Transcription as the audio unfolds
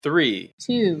3,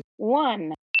 2,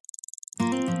 1.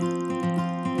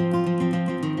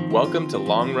 Welcome to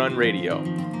Long Run Radio.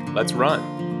 Let's run.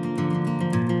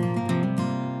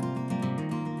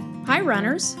 Hi,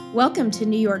 runners. Welcome to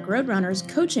New York Roadrunners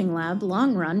Coaching Lab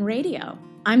Long Run Radio.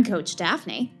 I'm Coach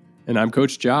Daphne. And I'm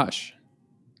Coach Josh.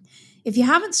 If you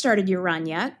haven't started your run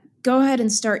yet, go ahead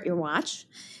and start your watch.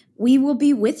 We will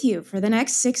be with you for the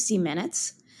next 60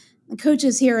 minutes. The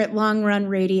coaches here at Long Run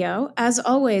Radio, as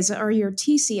always, are your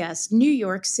TCS New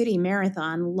York City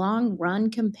Marathon Long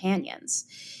Run companions.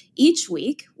 Each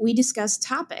week, we discuss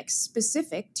topics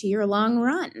specific to your long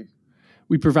run.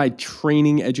 We provide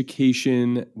training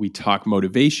education, we talk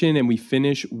motivation, and we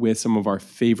finish with some of our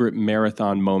favorite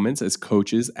marathon moments as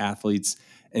coaches, athletes,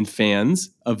 and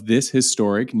fans of this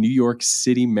historic New York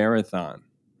City Marathon.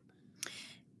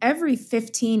 Every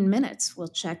 15 minutes, we'll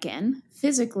check in,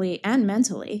 physically and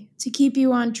mentally, to keep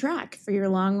you on track for your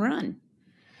long run.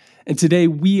 And today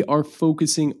we are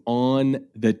focusing on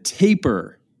the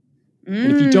taper.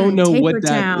 And if you don't know what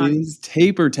that is,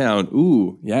 Taper Town.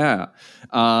 Ooh, yeah.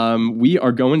 We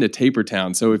are going to Taper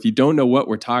Town. So if you don't know what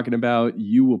we're talking about,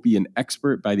 you will be an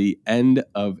expert by the end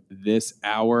of this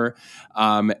hour.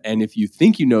 And if you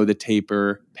think you know the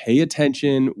taper, pay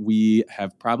attention. We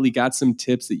have probably got some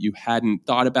tips that you hadn't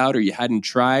thought about or you hadn't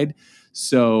tried.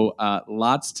 So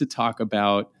lots to talk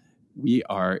about. We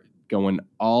are going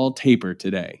all taper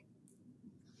today.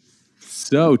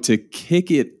 So to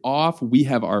kick it off, we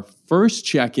have our first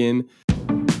check-in.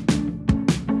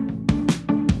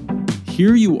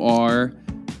 Here you are.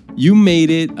 You made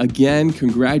it. Again,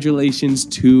 congratulations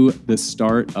to the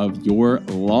start of your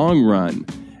long run.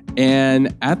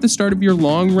 And at the start of your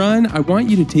long run, I want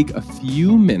you to take a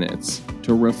few minutes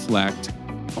to reflect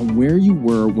on where you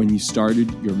were when you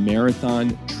started your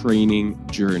marathon training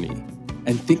journey.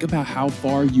 And think about how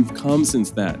far you've come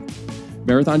since then.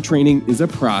 Marathon training is a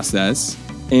process,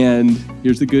 and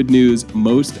here's the good news.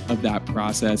 Most of that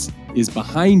process is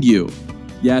behind you.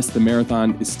 Yes, the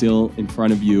marathon is still in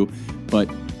front of you, but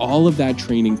all of that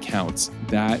training counts.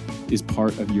 That is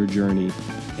part of your journey,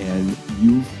 and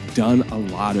you've done a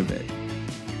lot of it.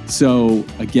 So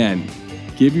again,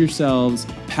 give yourselves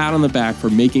a pat on the back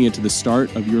for making it to the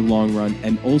start of your long run,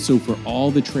 and also for all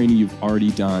the training you've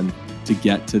already done to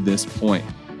get to this point.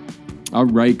 All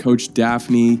right, Coach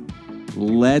Daphne,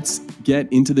 let's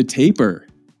get into the taper.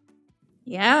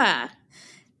 Yeah.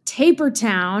 Taper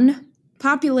Town,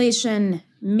 population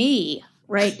me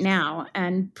right now.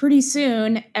 And pretty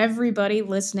soon, everybody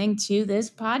listening to this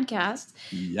podcast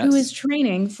who is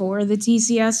training for the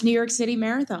TCS New York City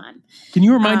Marathon. Can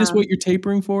you remind us what you're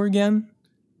tapering for again?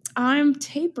 I'm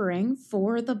tapering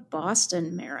for the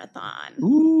Boston Marathon.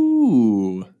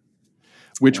 Ooh.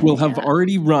 Which will have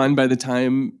already run by the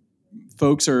time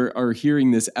folks are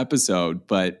hearing this episode,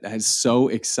 but that's so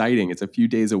exciting. It's a few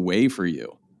days away for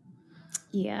you.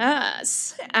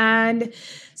 Yes. And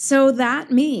so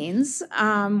that means,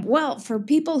 for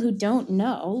people who don't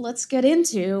know, let's get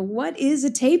into what is a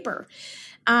taper.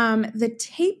 The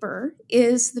taper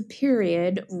is the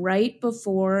period right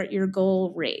before your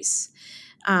goal race,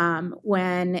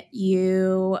 when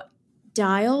you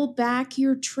dial back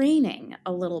your training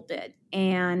a little bit.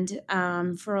 And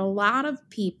for a lot of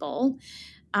people,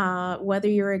 whether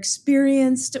you're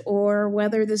experienced or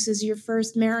whether this is your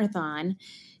first marathon,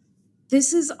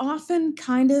 this is often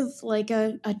kind of like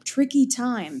a tricky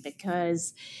time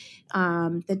because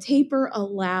the taper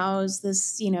allows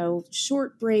this,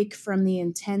 short break from the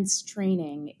intense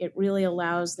training. It really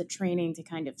allows the training to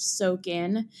kind of soak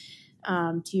in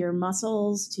to your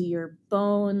muscles, to your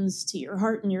bones, to your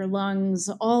heart and your lungs,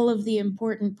 all of the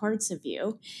important parts of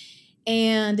you.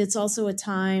 And it's also a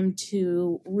time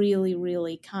to really,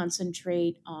 really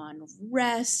concentrate on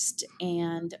rest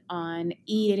and on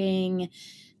eating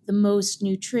the most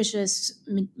nutritious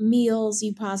meals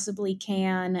you possibly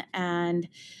can, and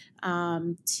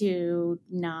to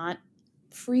not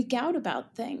freak out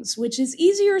about things, which is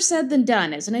easier said than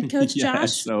done, isn't it, Coach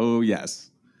Josh? Oh, yes.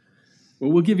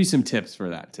 Well, we'll give you some tips for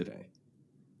that today.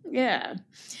 Yeah.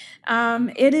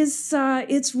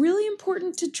 It's really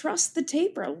important to trust the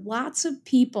taper. Lots of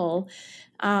people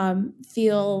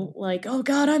feel like, oh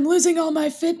God, I'm losing all my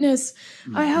fitness.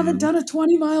 Mm-hmm. I haven't done a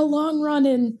 20-mile long run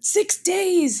in 6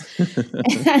 days.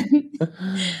 And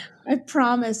I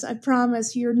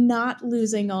promise you're not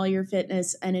losing all your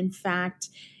fitness. And in fact,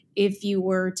 if you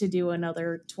were to do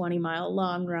another 20-mile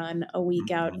long run a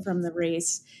week out from the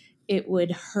race, it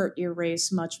would hurt your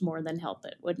race much more than help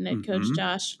it, wouldn't it, Coach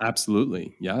Josh?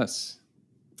 Absolutely. Yes.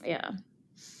 Yeah.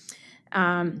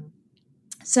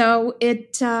 So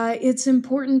it's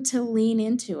important to lean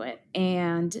into it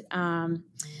and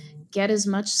get as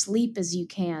much sleep as you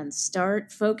can.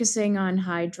 Start focusing on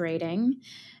hydrating.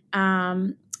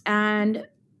 And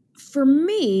for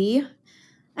me,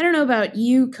 I don't know about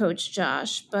you, Coach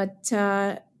Josh, but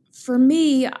for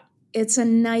me, it's a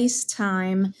nice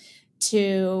time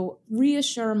to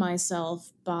reassure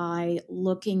myself by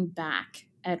looking back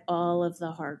at all of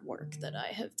the hard work that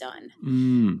I have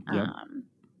done. Yep.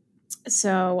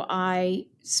 So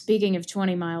speaking of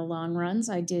 20-mile long runs,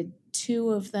 I did 2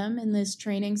 of them in this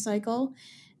training cycle.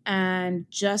 And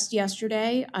just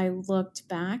yesterday, I looked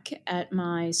back at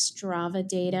my Strava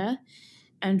data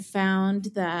and found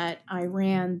that I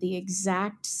ran the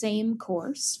exact same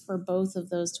course for both of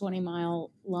those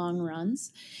 20-mile long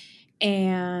runs.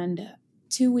 And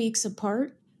 2 weeks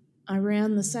apart, I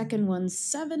ran the second one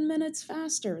 7 minutes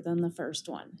faster than the first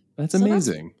one. That's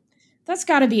amazing. That's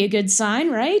got to be a good sign,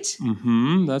 right?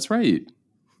 That's right.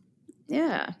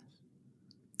 Yeah.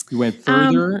 You went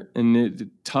further and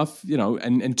tough,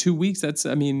 and 2 weeks,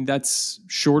 that's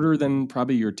shorter than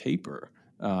probably your taper.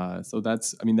 So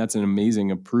that's an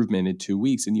amazing improvement in 2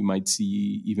 weeks, and you might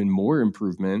see even more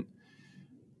improvement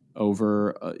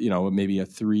over, maybe a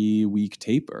 3-week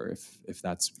taper if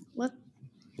that's,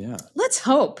 yeah. Let's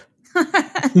hope.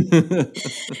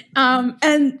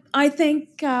 And I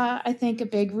think a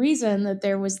big reason that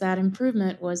there was that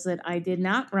improvement was that I did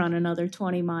not run another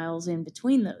 20 miles in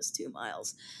between those 2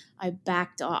 miles. I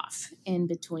backed off in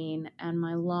between, and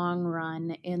my long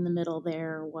run in the middle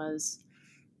there was,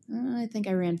 I think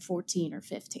I ran 14 or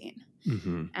 15.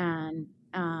 Mm-hmm. And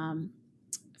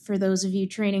for those of you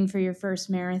training for your first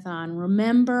marathon,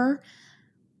 remember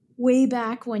way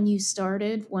back when you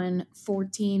started, when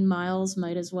 14 miles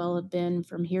might as well have been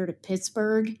from here to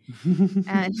Pittsburgh.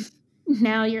 And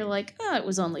now you're like, oh, it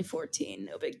was only 14.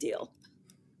 No big deal.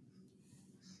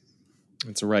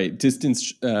 That's right.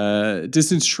 Distance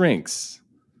shrinks.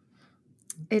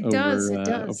 It does.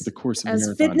 Over the course of as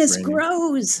marathon fitness training.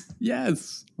 grows.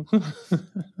 Yes.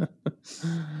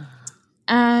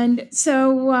 And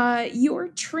so your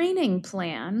training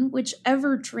plan,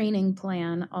 whichever training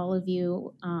plan all of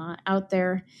you out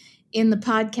there in the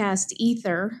podcast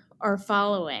ether are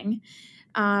following,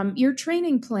 your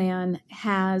training plan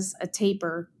has a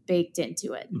taper baked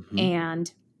into it. Mm-hmm.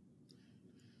 And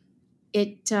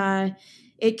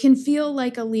it can feel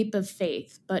like a leap of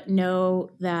faith, but know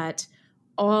that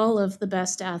all of the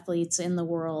best athletes in the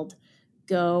world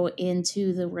go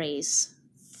into the race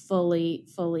fully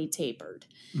tapered.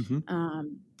 Mm-hmm.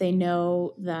 They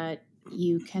know that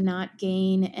you cannot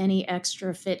gain any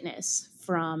extra fitness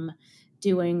from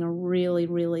doing a really,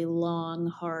 really long,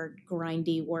 hard,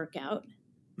 grindy workout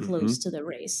close to the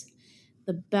race.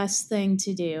 The best thing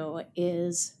to do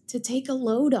is to take a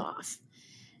load off.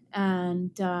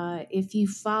 And if you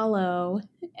follow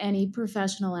any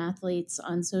professional athletes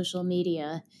on social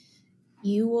media,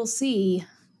 you will see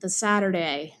the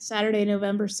Saturday,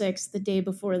 November 6th, the day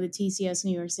before the TCS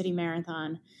New York City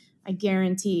Marathon. I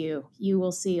guarantee you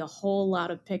will see a whole lot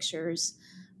of pictures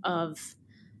of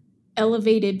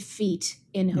elevated feet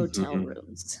in hotel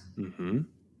rooms. Mm-hmm.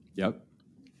 Yep.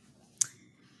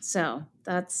 So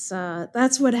that's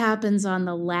what happens on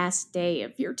the last day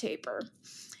of your taper.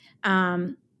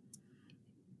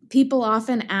 People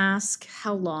often ask,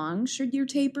 how long should your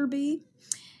taper be?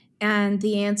 And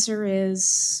the answer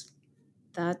is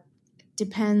that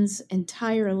depends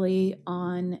entirely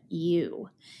on you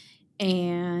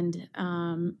and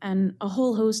a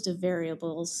whole host of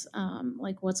variables,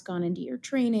 like what's gone into your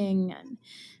training and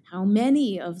how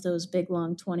many of those big,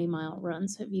 long 20-mile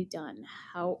runs have you done?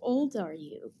 How old are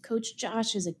you? Coach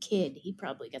Josh is a kid. He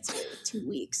probably gets away with 2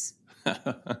 weeks.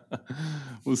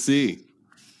 We'll see.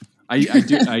 I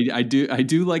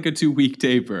do like a 2-week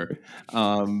taper,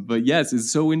 but yes,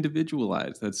 it's so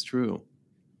individualized. That's true.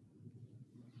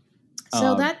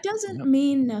 So that doesn't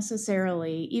mean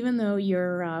necessarily, even though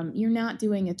you're not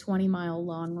doing a 20-mile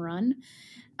long run,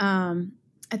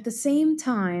 at the same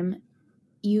time,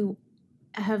 you're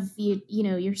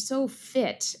so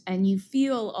fit and you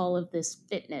feel all of this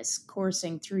fitness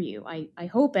coursing through you. I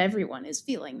hope everyone is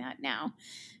feeling that now.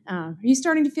 Are you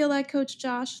starting to feel that, Coach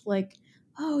Josh? Like,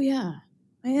 oh yeah,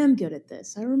 I am good at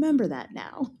this. I remember that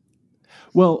now.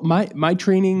 Well, my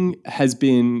training has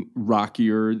been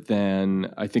rockier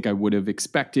than I think I would have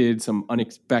expected. Some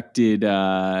unexpected,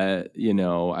 I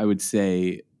would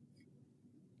say,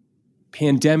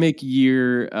 pandemic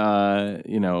year,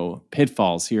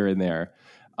 pitfalls here and there,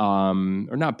 or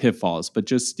not pitfalls, but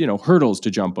just hurdles to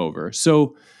jump over.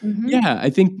 So, yeah, I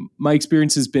think my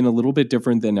experience has been a little bit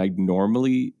different than I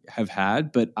normally have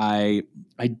had, but I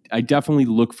definitely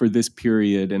look for this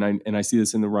period, and I see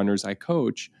this in the runners I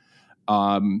coach.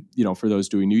 For those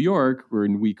doing New York, we're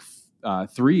in week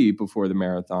 3 before the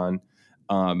marathon,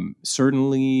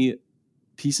 certainly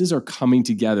pieces are coming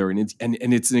together, and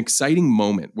it's an exciting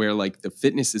moment where like the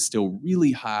fitness is still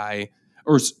really high,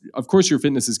 or of course your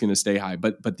fitness is going to stay high,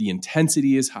 but the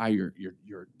intensity is high. You're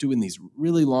doing these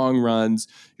really long runs.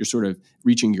 You're sort of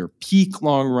reaching your peak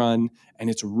long run, and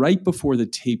it's right before the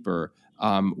taper,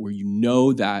 where you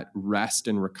know that rest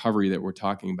and recovery that we're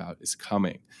talking about is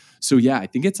coming. So yeah, I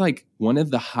think it's like one of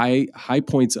the high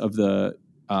points of the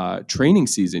training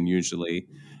season usually,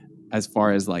 as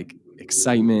far as like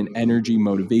excitement, energy,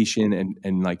 motivation,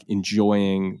 and like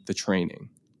enjoying the training.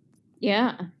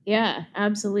 Yeah,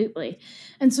 absolutely.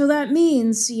 And so that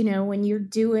means, when you're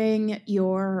doing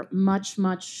your much,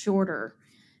 much shorter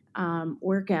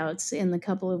workouts in the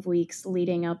couple of weeks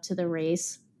leading up to the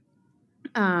race,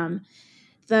 um,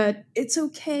 that it's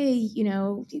okay,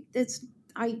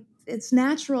 it's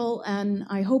natural, and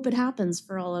I hope it happens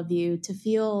for all of you to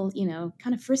feel,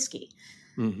 kind of frisky.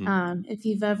 Mm-hmm. If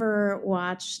you've ever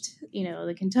watched,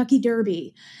 the Kentucky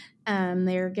Derby, and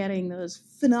they're getting those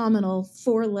phenomenal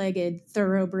four-legged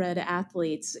thoroughbred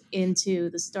athletes into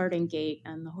the starting gate,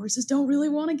 and the horses don't really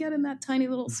want to get in that tiny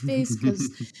little space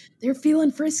because they're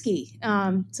feeling frisky.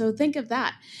 So think of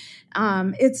that.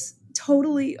 It's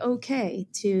totally okay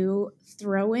to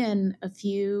throw in a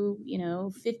few,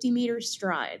 50-meter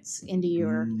strides into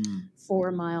your Mm.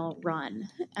 4-mile run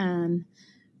and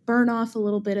burn off a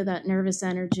little bit of that nervous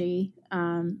energy.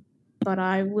 But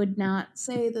I would not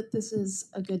say that this is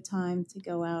a good time to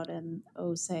go out and,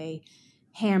 say,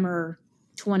 hammer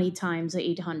 20 times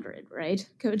 800, right,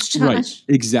 Coach Right. Josh?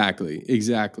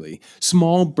 Exactly.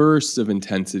 Small bursts of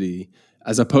intensity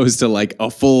as opposed to like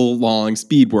a full long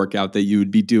speed workout that you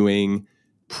would be doing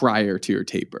prior to your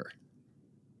taper.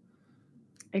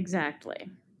 Exactly.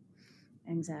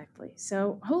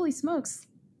 So, holy smokes,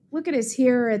 look at us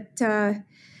here at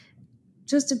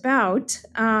just about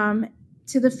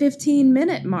to the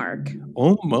 15-minute mark.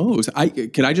 Almost.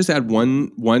 Could I just add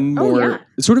one Oh, more yeah.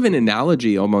 sort of an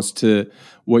analogy almost to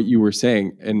what you were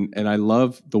saying, and I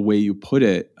love the way you put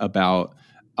it about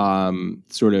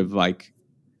sort of like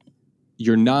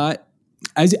you're not,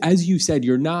 as you said,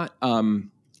 you're not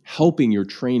helping your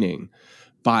training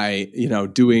by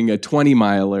doing a 20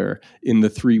 miler in the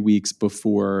 3 weeks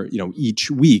before,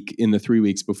 each week in the 3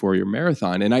 weeks before your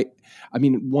marathon. And I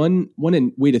mean, one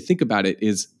way to think about it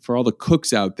is for all the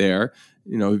cooks out there,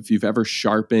 if you've ever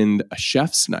sharpened a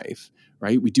chef's knife,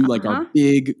 right? We do like our Uh-huh.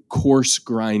 big coarse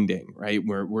grinding, right?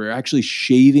 We're actually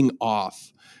shaving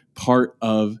off part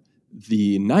of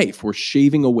the knife. We're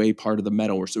shaving away part of the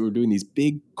metal. So we're doing these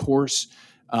big coarse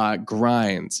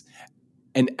grinds.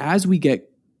 And as we get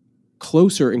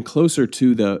closer and closer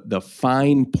to the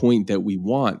fine point that we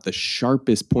want, the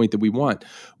sharpest point that we want,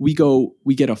 we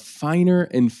get a finer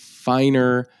and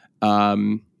finer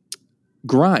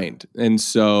grind. And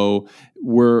so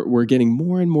we're getting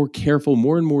more and more careful,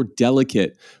 more and more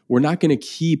delicate. We're not going to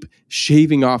keep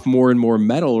shaving off more and more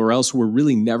metal, or else we're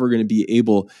really never going to be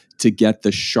able to get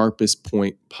the sharpest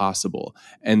point possible.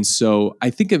 And so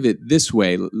I think of it this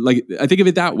way, like I think of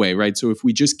it that way, right? So if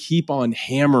we just keep on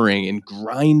hammering and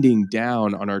grinding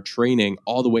down on our training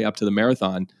all the way up to the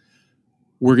marathon,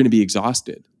 we're going to be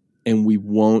exhausted, and we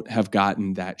won't have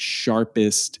gotten that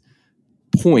sharpest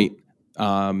point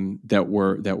that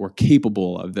we're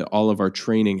capable of, that all of our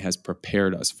training has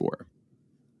prepared us for.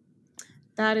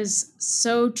 That is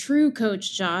so true,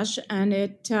 Coach Josh, and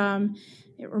it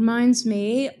reminds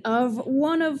me of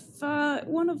one of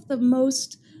the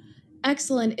most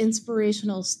excellent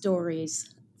inspirational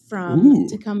stories to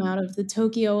Ooh. come out of the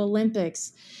Tokyo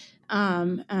Olympics,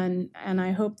 and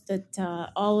I hope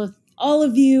that all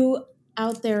of you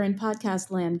out there in podcast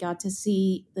land got to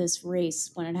see this race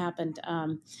when it happened.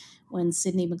 When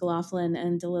Sydney McLaughlin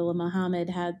and Dalilah Muhammad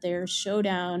had their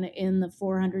showdown in the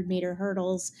 400-meter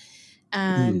hurdles,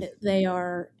 and they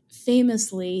are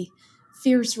famously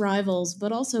fierce rivals,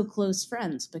 but also close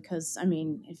friends. Because, I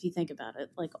mean, if you think about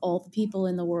it, like all the people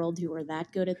in the world who are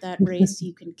that good at that race,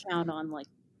 you can count on like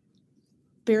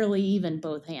barely even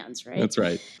both hands, right? That's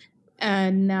right.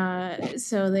 And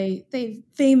so they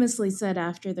famously said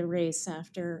after the race,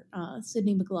 after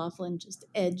Sydney McLaughlin just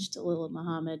edged Dalilah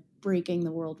Muhammad, breaking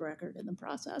the world record in the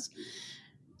process,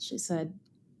 she said,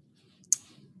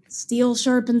 "Steel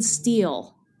sharpens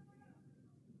steel."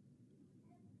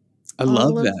 I All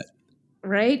love of that.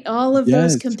 Right? All of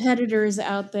those Yes, competitors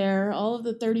out there, all of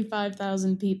the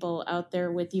 35,000 people out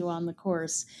there with you on the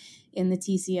course in the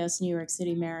TCS New York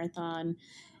City Marathon.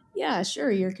 Yeah, sure,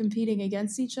 you're competing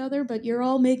against each other, but you're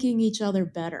all making each other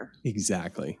better.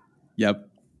 exactly. Yep.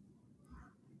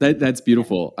 That's Yeah.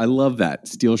 beautiful. I love that.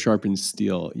 Steel sharpens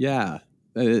steel. Yeah.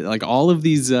 Like all of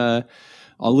these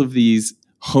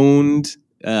honed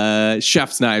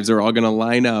chef's knives are all going to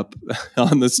line up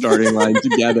on the starting line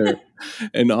together,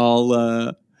 and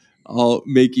all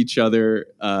make each other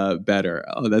better.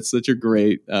 Oh, that's such a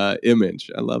great image.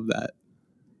 I love that.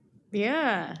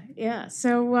 Yeah, yeah.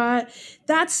 So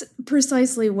that's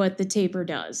precisely what the taper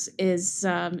does. Is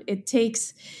it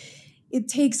takes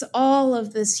all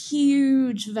of this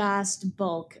huge, vast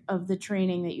bulk of the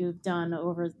training that you've done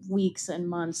over weeks and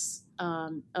months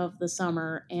of the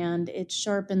summer, and it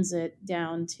sharpens it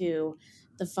down to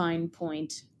the fine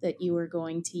point that you are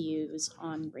going to use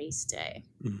on race day.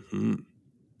 Mm-hmm.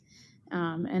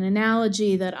 An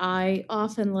analogy that I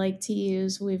often like to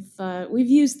use, we've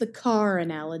used the car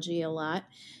analogy a lot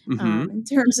Mm-hmm. in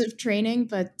terms of training,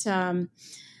 but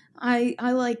I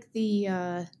like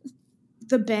the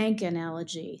bank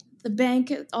analogy. The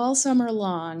bank all summer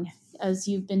long, as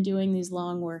you've been doing these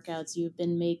long workouts, you've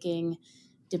been making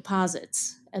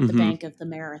deposits at the Mm-hmm. bank of the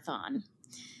marathon,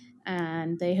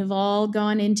 and they have all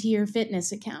gone into your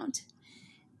fitness account.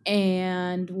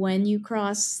 And when you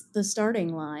cross the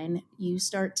starting line, you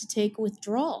start to take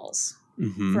withdrawals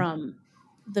Mm-hmm. from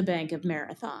the Bank of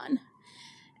Marathon.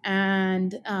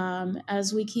 And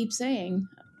as we keep saying,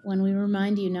 when we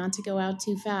remind you not to go out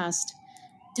too fast,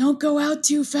 don't go out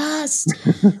too fast.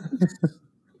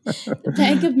 The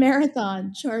Bank of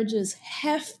Marathon charges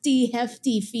hefty,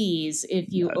 hefty fees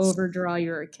if you Yes. overdraw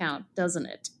your account, doesn't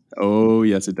it? Oh,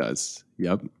 yes, it does.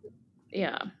 Yep.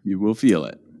 Yeah. You will feel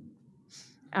it.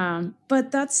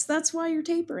 But that's why you're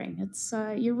tapering. It's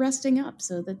you're resting up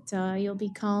so that you'll be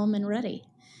calm and ready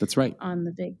That's right. on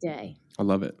the big day. I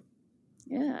love it.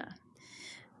 Yeah.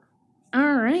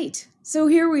 All right. So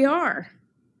here we are,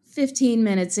 15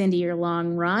 minutes into your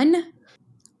long run.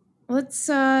 Let's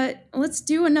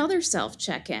do another self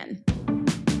check-in.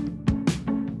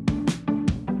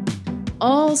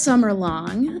 All summer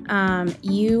long,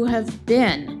 you have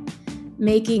been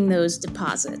making those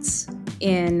deposits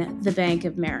in the Bank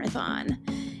of Marathon.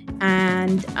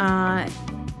 And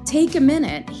take a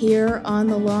minute here on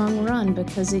the long run,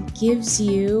 because it gives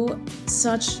you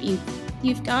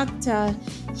you've got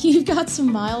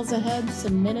some miles ahead,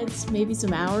 some minutes, maybe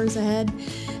some hours ahead.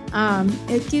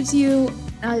 It gives you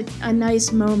a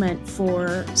nice moment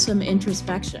for some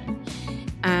introspection.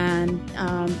 And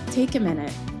take a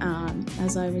minute,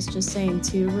 as I was just saying,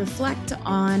 to reflect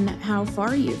on how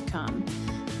far you've come.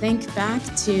 Think back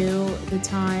to the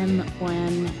time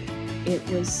when it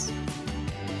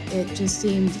just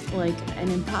seemed like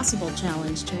an impossible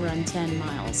challenge to run 10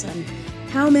 miles. And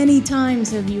how many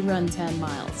times have you run 10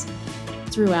 miles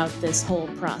throughout this whole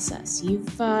process? You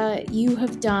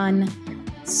have done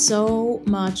so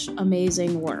much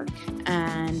amazing work,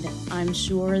 and I'm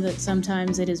sure that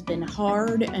sometimes it has been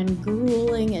hard and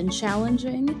grueling and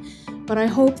challenging, but I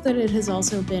hope that it has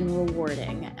also been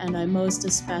rewarding, and I most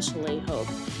especially hope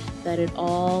that it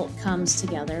all comes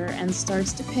together and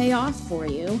starts to pay off for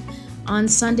you on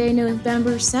Sunday,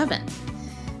 November 7th.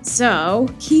 So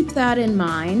keep that in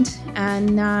mind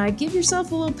and give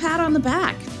yourself a little pat on the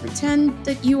back. Pretend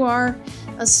that you are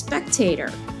a spectator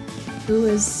who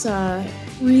is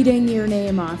reading your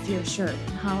name off your shirt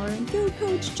and hollering, "Go,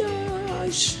 Coach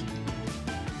Josh!"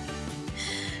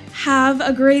 Have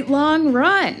a great long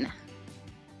run.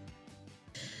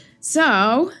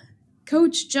 So,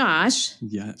 Coach Josh,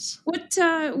 Yes. what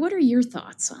are your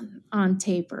thoughts on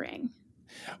tapering?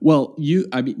 Well, you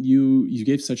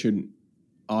gave such an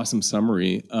awesome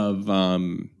summary of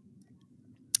a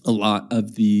lot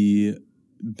of the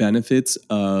benefits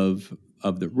of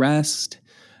the rest.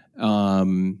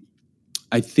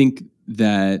 I think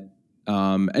that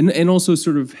and also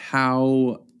sort of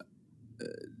how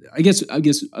I guess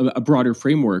a broader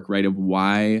framework, right, of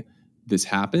why this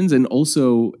happens, and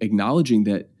also acknowledging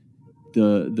that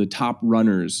the top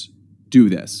runners do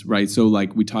this, right? So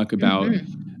like we talk about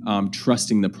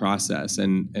trusting the process,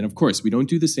 and of course we don't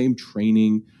do the same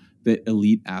training that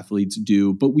elite athletes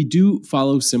do, but we do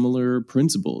follow similar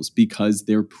principles because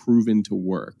they're proven to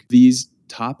work. These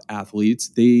top athletes,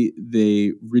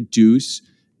 they reduce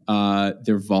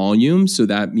their volume, so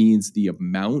that means the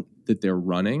amount that they're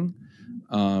running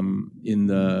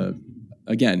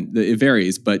it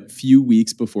varies, but few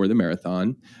weeks before the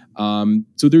marathon.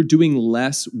 So they're doing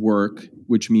less work,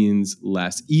 which means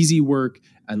less easy work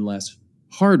and less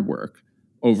hard work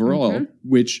overall,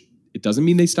 which it doesn't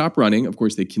mean they stop running. Of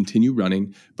course, they continue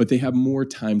running, but they have more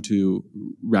time to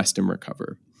rest and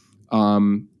recover.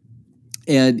 And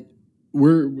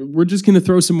we're just going to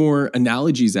throw some more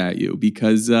analogies at you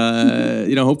because,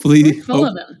 hopefully we're full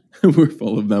of them. We're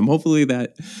full of them. Hopefully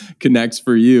that connects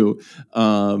for you.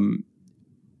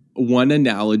 one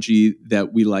analogy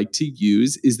that we like to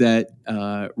use is that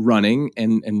running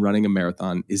and running a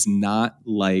marathon is not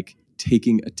like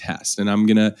taking a test. And I'm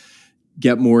gonna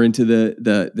get more into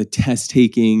the test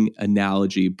taking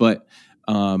analogy, but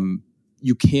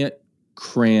you can't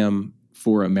cram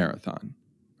for a marathon,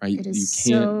 right? It is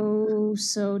You can't.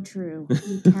 so true.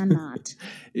 You cannot.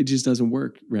 It just doesn't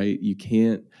work, right? You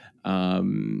can't. I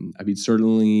mean,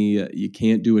 certainly you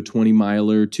can't do a 20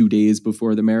 miler 2 days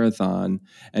before the marathon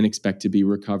and expect to be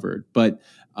recovered. But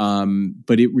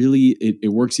it really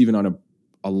it works even on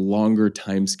a longer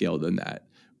time scale than that.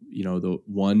 You know, the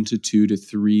 1 to 2 to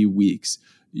 3 weeks.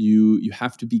 You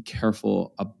have to be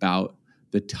careful about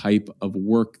the type of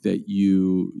work that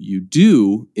you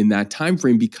do in that time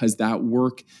frame, because that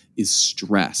work is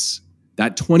stress.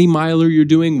 That 20 miler you're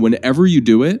doing, whenever you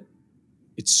do it,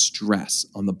 it's stress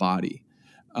on the body.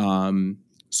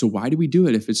 So why do we do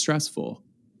it if it's stressful?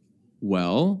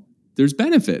 Well, there's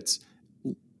benefits.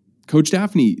 Coach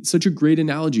Daphne, such a great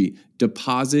analogy.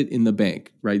 Deposit in the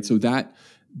bank, right? So that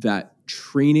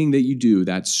training that you do,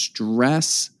 that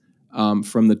stress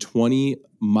from the 20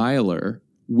 miler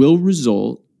will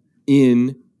result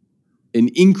in an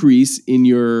increase in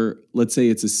your, let's say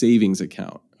it's a savings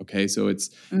account. Okay, so it's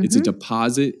a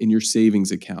deposit in your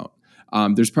savings account.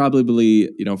 There's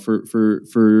probably, you know,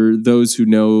 for those who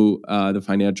know the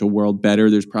financial world better,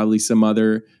 there's probably some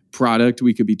other product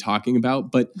we could be talking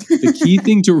about. But the key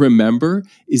thing to remember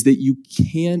is that you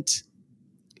can't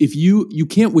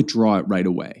withdraw it right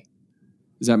away.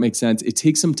 Does that make sense? It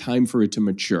takes some time for it to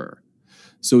mature.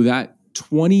 So that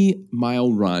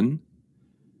 20-mile run,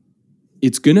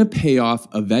 it's going to pay off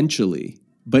eventually,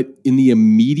 but in the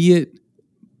immediate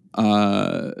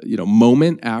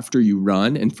moment after you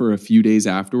run, and for a few days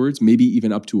afterwards, maybe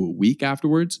even up to a week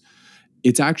afterwards,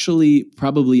 it's actually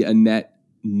probably a net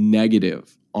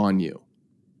negative on you.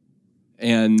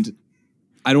 And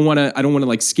I don't want to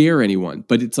like scare anyone,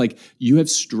 but it's like you have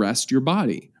stressed your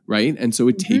body, right? And so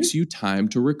it takes you time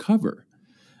to recover.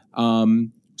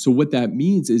 So what that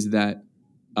means is that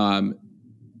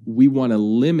we want to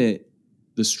limit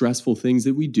the stressful things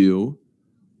that we do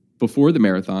before the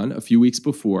marathon, a few weeks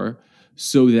before,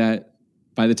 so that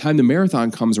by the time the marathon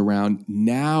comes around,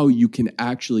 now you can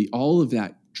actually, all of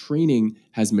that training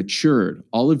has matured.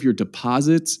 All of your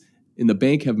deposits in the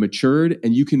bank have matured,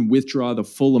 and you can withdraw the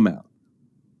full amount.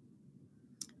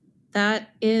 That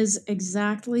is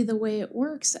exactly the way it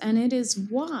works. And it is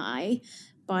why,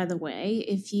 by the way,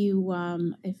 if you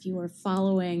are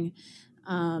following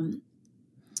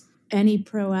any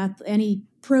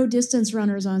pro distance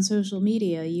runners on social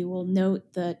media, you will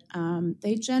note that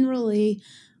they generally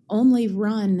only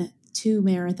run 2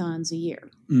 marathons a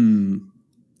year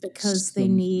because they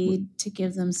need to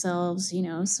give themselves,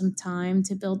 some time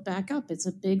to build back up. It's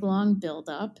a big, long build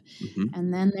up.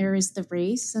 And then there is the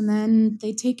race, and then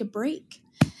they take a break.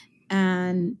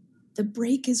 And the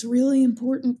break is really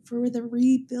important for the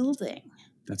rebuilding.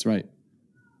 That's right.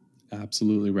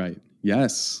 Absolutely right.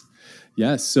 Yes.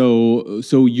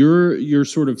 So you're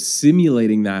sort of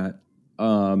simulating that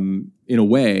in a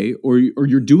way, or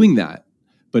you're doing that,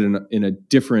 but in a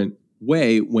different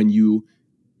way when you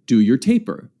do your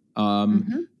taper.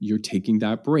 You're taking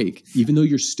that break, even though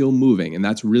you're still moving, and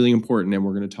that's really important. And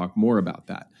we're going to talk more about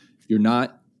that. You're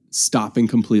not stopping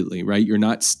completely, right? You're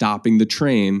not stopping the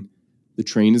train. The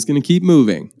train is going to keep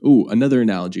moving. Ooh, another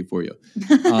analogy for you.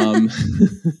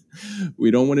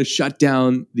 We don't want to shut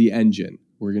down the engine.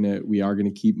 We are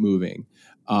gonna keep moving.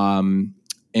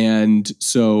 And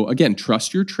so again,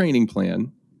 trust your training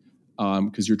plan,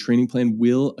 because your training plan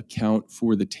will account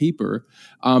for the taper.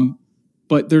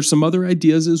 But there's some other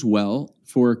ideas as well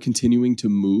for continuing to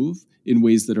move in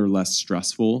ways that are less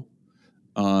stressful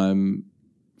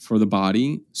for the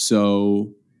body.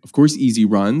 So, of course, easy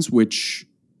runs, which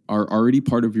are already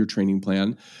part of your training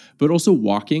plan, but also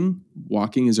walking.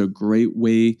 Walking is a great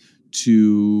way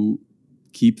to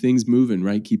keep things moving,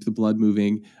 right? Keep the blood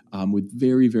moving with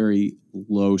very, very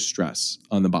low stress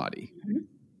on the body.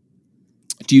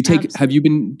 Do you take? Absolutely. Have you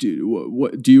been?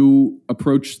 Do you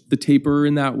approach the taper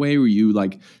in that way, where you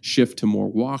like shift to more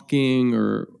walking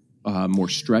or more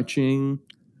stretching?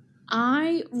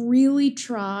 I really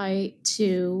try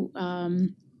to.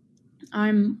 I'm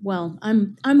a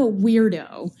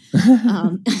weirdo,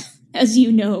 as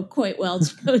you know quite well,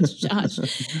 Coach Josh.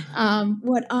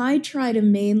 What I try to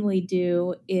mainly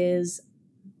do is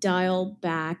dial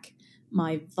back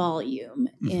my volume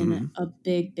in a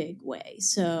big, big way.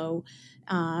 So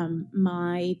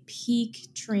my peak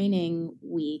training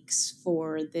weeks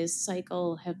for this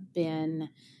cycle have been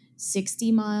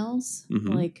 60 miles.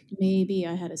 Like maybe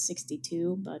I had a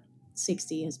 62, but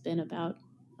 60 has been about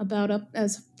about up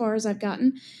as far as I've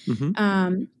gotten.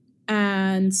 Mm-hmm.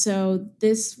 And so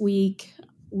this week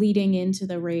leading into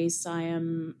the race, I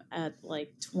am at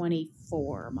like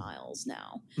 24 miles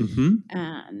now. Mm-hmm.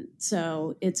 And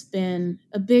so it's been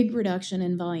a big reduction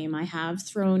in volume. I have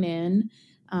thrown in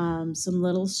some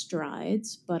little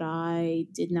strides, but I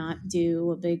did not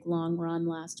do a big long run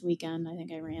last weekend. I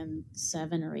think I ran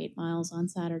 7 or 8 miles on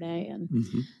Saturday, and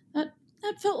Mm-hmm. that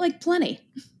felt like plenty.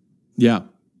 Yeah.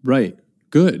 Right.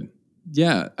 Good.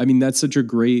 Yeah. I mean, that's such a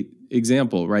great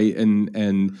example, right?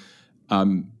 And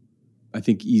I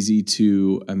think easy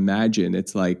to imagine.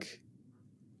 It's like,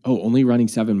 oh, only running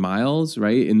 7 miles,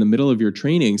 right? In the middle of your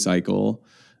training cycle,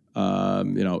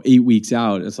 8 weeks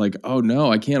out, it's like, oh no,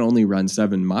 I can't only run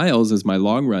 7 miles as my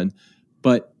long run.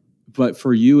 But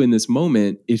for you in this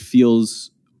moment, it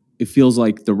feels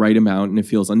like the right amount and it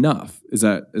feels enough. Is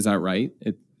that right?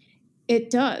 It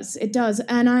does. It does.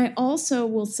 And I also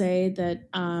will say that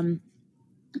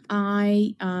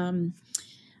I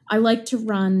I like to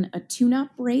run a tune-up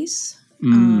race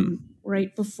Mm,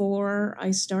 right before I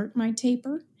start my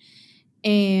taper,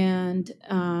 and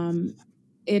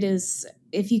it is,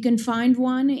 if you can find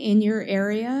one in your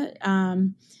area.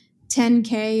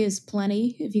 10K is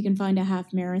plenty. If you can find a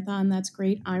half marathon, that's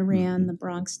great. I ran the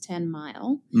Bronx 10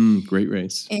 mile, great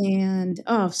race. and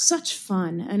oh, such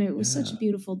fun. And it was such Yeah. a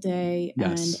beautiful day,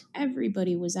 and Yes.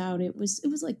 everybody was out. It was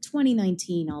like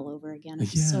 2019 all over again.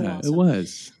 It was so Yeah, it awesome.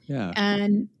 was. Yeah.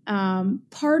 And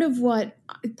part of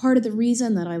the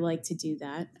reason that I like to do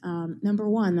that, number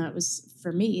one, that was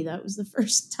for me, that was the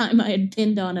first time I had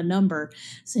pinned on a number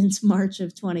since March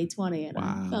of 2020. And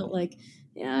I felt Wow. like,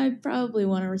 yeah, I probably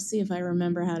want to see if I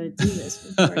remember how to do this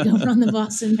before I go run the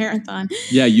Boston Marathon.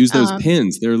 Yeah, use those Um,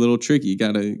 pins. They're a little tricky. You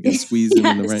gotta squeeze them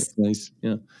in the right yes, place.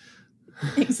 Yeah.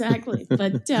 exactly.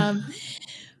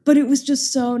 But it was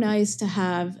just so nice to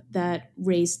have that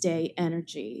race day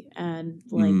energy and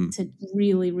like Mm, to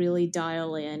really, really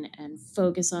dial in and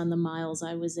focus on the miles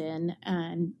I was in.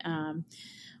 And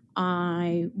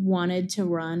I wanted to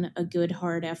run a good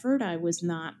hard effort. I was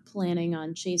not planning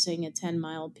on chasing a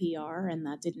 10-mile PR, and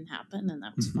that didn't happen, and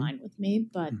that was mm-hmm, fine with me.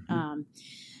 But mm-hmm.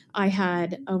 I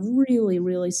had a really,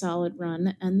 really solid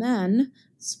run. And then,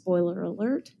 spoiler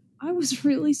alert, I was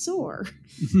really sore.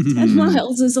 10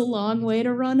 miles is a long way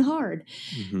to run hard.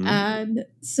 Mm-hmm. And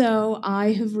so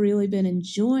I have really been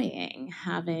enjoying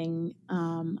having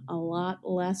a lot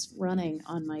less running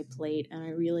on my plate. And I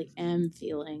really am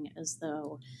feeling as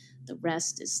though the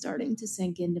rest is starting to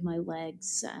sink into my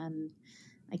legs. And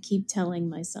I keep telling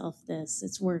myself this,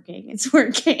 it's working, it's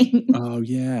working. Oh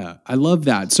yeah, I love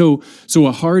that. So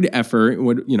a hard effort.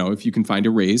 If you can find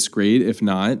a race, great. If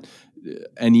not,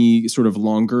 any sort of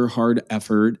longer hard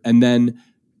effort, and then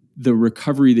the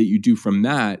recovery that you do from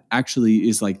that actually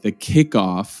is like the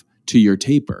kickoff to your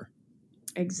taper.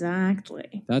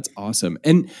 Exactly. That's awesome.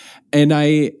 And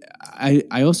I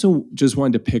also just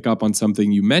wanted to pick up on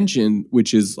something you mentioned,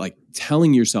 which is like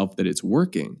telling yourself that it's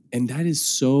working. And that is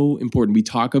so important. We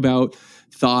talk about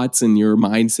thoughts and your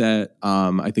mindset.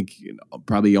 I think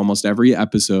probably almost every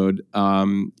episode.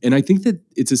 And I think that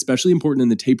it's especially important in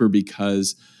the taper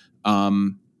because I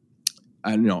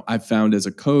don't know, I've found as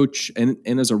a coach and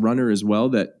as a runner as well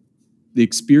that the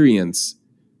experience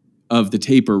of the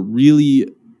taper really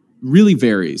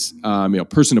varies, person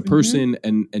to Mm-hmm. person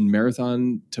and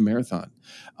marathon to marathon.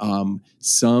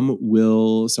 Some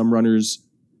runners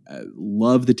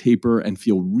love the taper and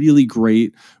feel really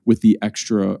great with the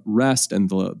extra rest and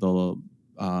the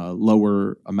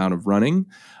lower amount of running.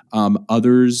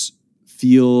 Others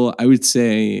feel, I would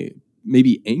say,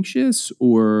 maybe anxious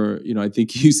or I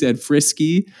think you said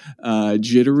frisky,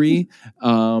 jittery,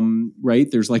 right?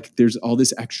 There's all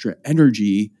this extra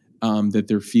energy that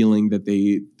they're feeling that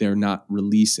they're not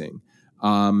releasing.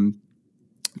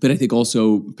 But I think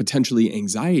also potentially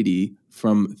anxiety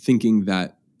from thinking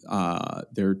that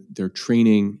their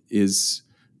training is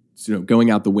going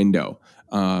out the window,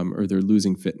 or they're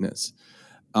losing fitness.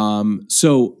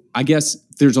 So I guess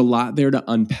there's a lot there to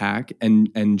unpack,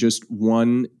 and just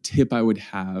one tip I would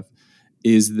have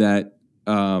is that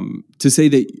to say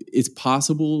that it's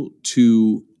possible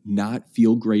to not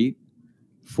feel great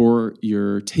for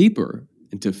your taper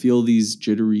and to feel these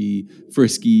jittery,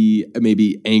 frisky,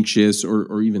 maybe anxious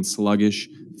or even sluggish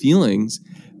feelings,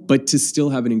 but to still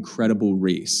have an incredible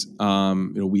race.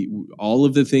 We all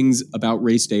of the things about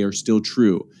race day are still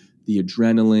true. The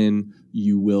adrenaline,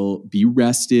 you will be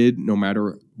rested no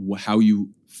matter how you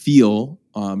feel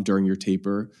during your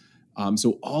taper.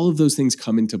 So all of those things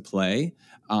come into play.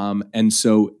 And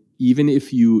so even if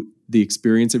the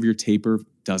experience of your taper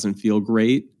doesn't feel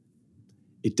great,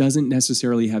 it doesn't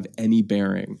necessarily have any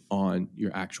bearing on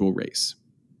your actual race.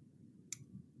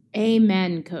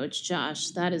 Amen, Coach Josh.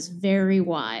 That is very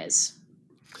wise.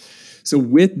 So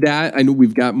with that, I know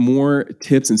we've got more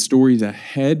tips and stories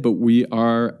ahead, but we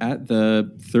are at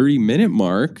the 30-minute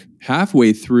mark,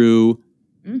 halfway through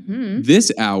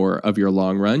this hour of your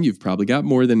long run. You've probably got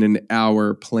more than an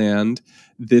hour planned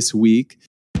this week.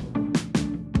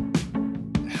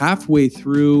 Halfway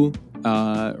through,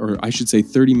 or I should say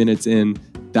 30 minutes in,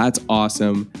 that's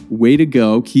awesome. Way to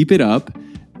go. Keep it up.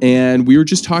 And we were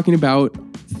just talking about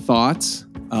thoughts.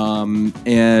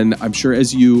 And I'm sure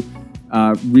as you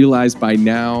realize by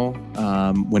now,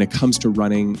 when it comes to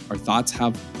running, our thoughts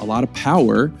have a lot of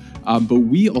power, but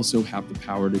we also have the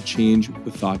power to change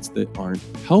the thoughts that aren't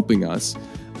helping us.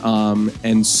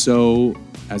 And so,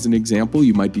 as an example,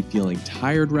 you might be feeling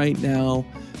tired right now,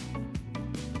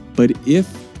 but if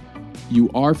you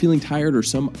are feeling tired or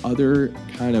some other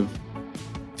kind of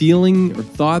feeling or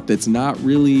thought that's not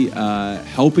really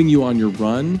helping you on your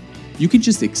run, you can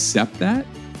just accept that.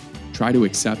 Try to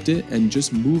accept it and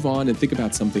just move on and think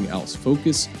about something else.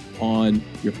 Focus on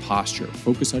your posture.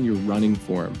 Focus on your running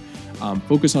form.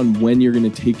 Focus on when you're going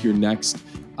to take your next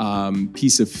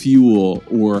piece of fuel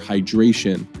or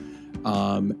hydration.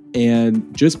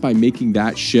 And just by making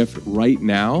that shift right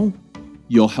now,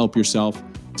 you'll help yourself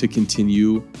to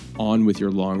continue on with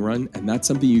your long run. And that's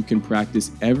something you can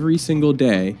practice every single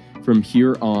day from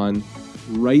here on,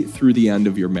 right through the end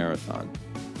of your marathon.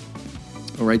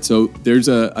 All right, so there's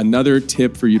another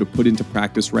tip for you to put into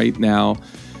practice right now.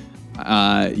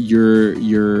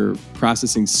 You're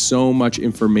processing so much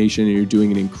information and you're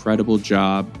doing an incredible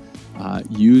job.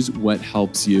 Use what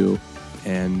helps you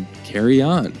and carry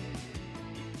on.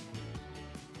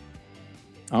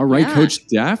 All right, yeah. Coach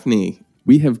Daphne,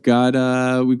 we've got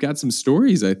some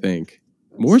stories, I think.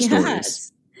 More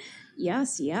stories.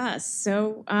 Yes.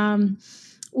 So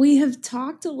we have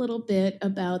talked a little bit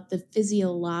about the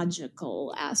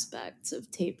physiological aspects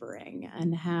of tapering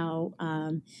and how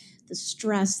the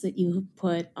stress that you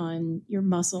put on your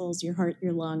muscles, your heart,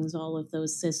 your lungs, all of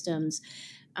those systems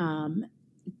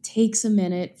takes a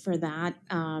minute for that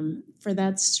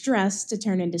stress to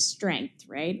turn into strength,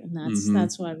 right? And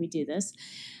that's why we do this.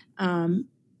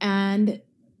 And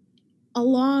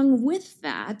along with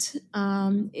that,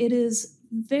 it is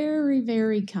very,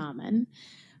 very common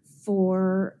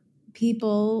for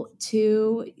people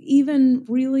to even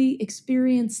really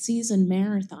experienced seasoned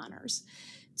marathoners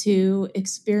to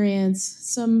experience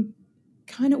some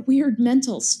kind of weird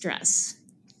mental stress.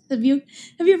 Have you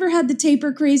ever had the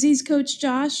taper crazies, Coach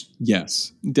Josh?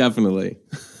 Yes, definitely.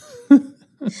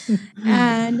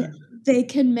 And they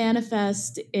can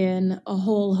manifest in a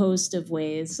whole host of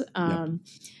ways. Yep.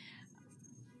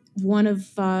 One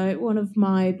of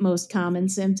my most common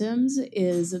symptoms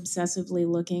is obsessively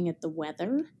looking at the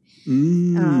weather.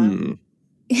 And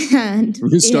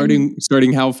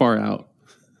starting how far out?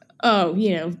 Oh,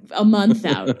 a month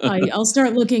out. I'll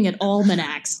start looking at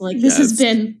almanacs. This has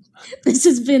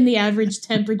been the average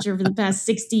temperature for the past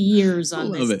 60 years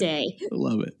on this day. I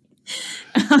love it.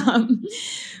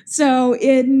 So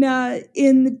in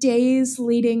the days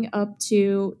leading up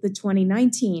to the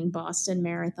 2019 Boston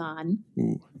Marathon,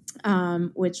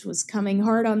 which was coming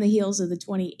hard on the heels of the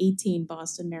 2018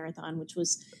 Boston Marathon, which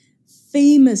was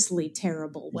famously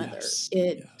terrible weather.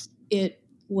 It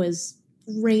was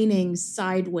raining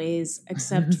sideways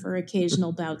except for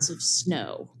occasional bouts of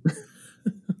snow.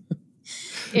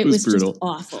 It was brutal. Just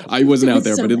awful. I wasn't out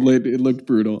there, but it looked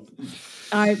brutal.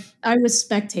 I was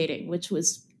spectating, which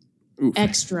was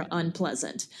extra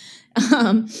unpleasant.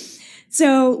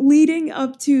 So leading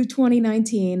up to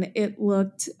 2019, it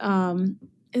looked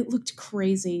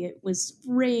crazy. It was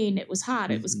rain. It was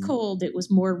hot. It was cold. It was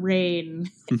more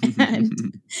rain.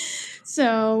 And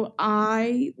so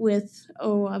I, with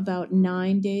about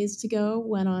 9 days to go,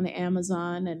 went on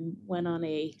Amazon and went on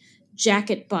a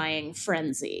jacket buying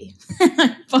frenzy.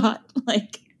 I bought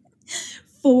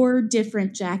 4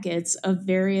 different jackets of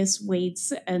various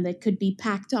weights, and they could be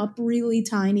packed up really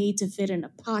tiny to fit in a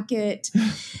pocket.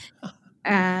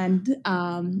 And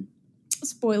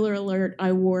spoiler alert,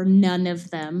 I wore none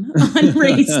of them on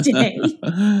race day.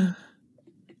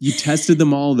 You tested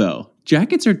them all, though.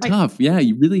 Jackets are tough. Yeah,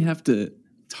 you really have to.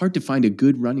 It's hard to find a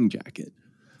good running jacket.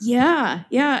 Yeah.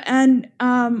 And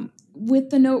with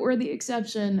the noteworthy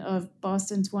exception of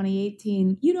Boston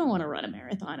 2018, you don't want to run a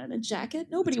marathon in a jacket.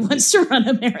 Nobody wants to run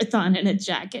a marathon in a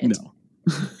jacket. No.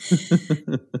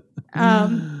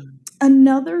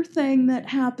 Another thing that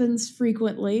happens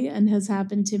frequently and has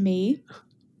happened to me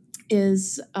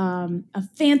is a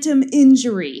phantom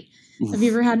injury Have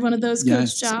you ever had one of those,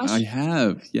 Coach Yes, I Josh?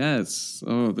 have. Yes.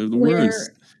 Oh, they're the worst.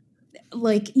 Where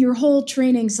like your whole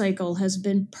training cycle has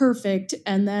been perfect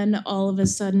and then all of a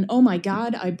sudden, oh my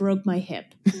God, I broke my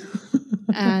hip.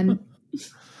 And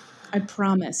I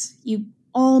promise you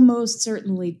almost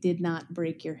certainly did not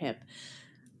break your hip.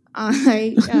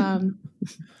 I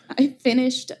I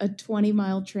finished a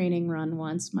 20-mile training run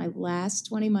once, my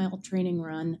last 20-mile training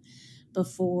run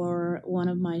before one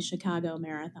of my Chicago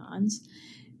marathons.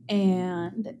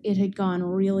 And it had gone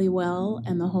really well,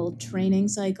 and the whole training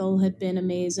cycle had been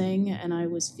amazing. And I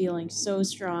was feeling so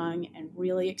strong and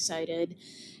really excited.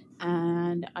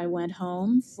 And I went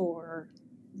home for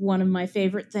one of my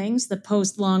favorite things, the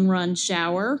post long run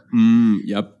shower.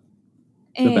 Yep.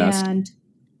 The best. And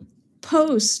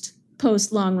post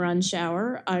long run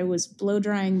shower, I was blow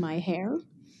drying my hair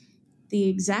the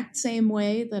exact same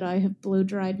way that I have blow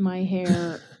dried my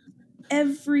hair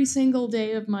every single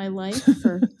day of my life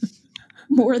for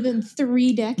more than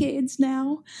 3 decades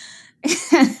now.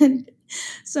 And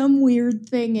some weird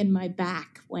thing in my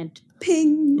back went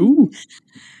ping. Ooh.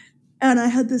 And I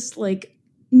had this like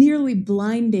nearly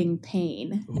blinding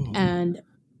pain Ooh. and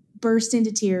burst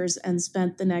into tears and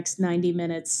spent the next 90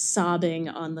 minutes sobbing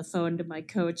on the phone to my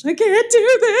coach. I can't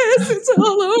do this. It's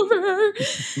all over.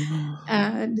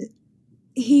 And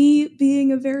he,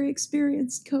 being a very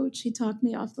experienced coach, he talked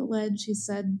me off the ledge. He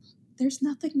said, there's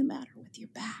nothing the matter with your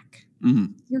back.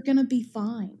 Mm-hmm. You're going to be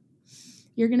fine.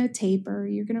 You're going to taper,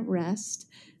 you're going to rest,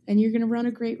 and you're going to run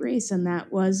a great race. And that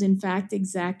was, in fact,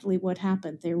 exactly what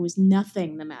happened. There was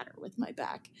nothing the matter with my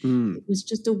back. It was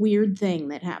just a weird thing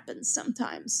that happens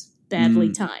sometimes, badly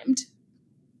timed.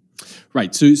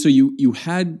 Right. So you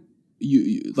had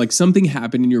like something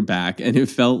happened in your back, and it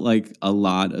felt like a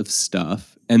lot of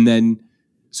stuff, and then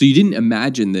so you didn't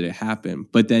imagine that it happened,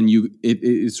 but then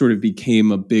it sort of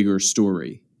became a bigger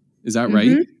story. Is that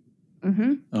right?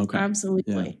 Mm-hmm. Okay.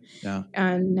 Absolutely. Yeah.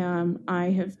 And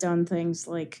I have done things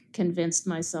like convinced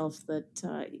myself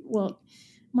that,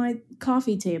 my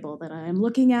coffee table that I am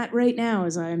looking at right now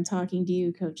as I am talking to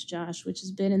you, Coach Josh, which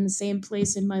has been in the same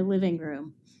place in my living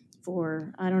room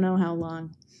for I don't know how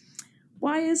long.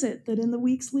 Why is it that in the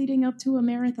weeks leading up to a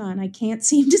marathon, I can't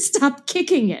seem to stop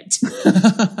kicking it?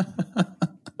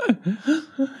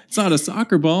 It's not a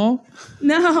soccer ball.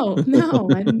 No.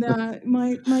 And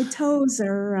my toes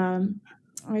are,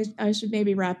 I should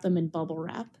maybe wrap them in bubble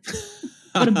wrap.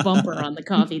 Put a bumper on the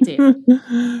coffee table.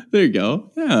 There you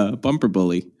go. Yeah, bumper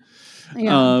bully.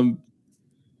 Yeah.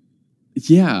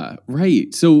 Yeah,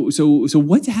 right. So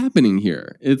what's happening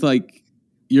here? It's like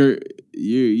your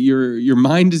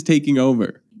mind is taking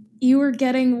over. You are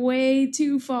getting way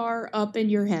too far up in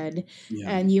your head,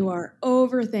 and you are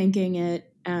overthinking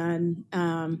it, and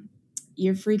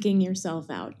you're freaking yourself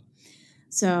out.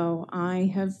 So I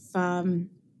have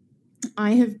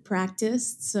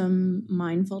practiced some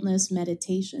mindfulness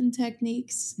meditation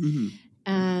techniques,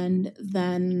 and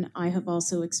then I have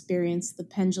also experienced the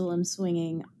pendulum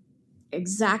swinging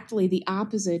exactly the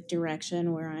opposite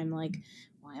direction, where I'm like,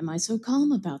 why am I so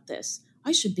calm about this?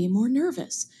 I should be more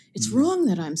nervous. It's wrong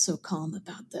that I'm so calm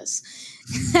about this.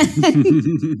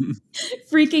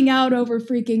 Freaking out over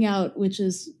freaking out, which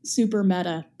is super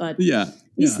meta, but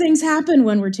these things happen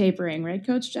when we're tapering, right,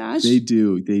 Coach Josh? They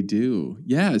do.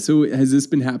 Yeah. So has this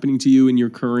been happening to you in your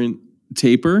current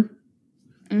taper?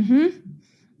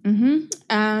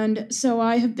 And so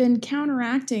I have been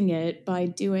counteracting it by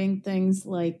doing things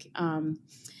like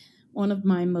one of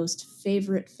my most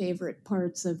favorite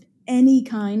parts of any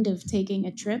kind of taking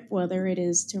a trip, whether it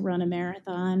is to run a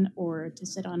marathon or to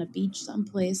sit on a beach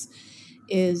someplace,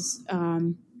 is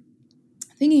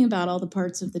thinking about all the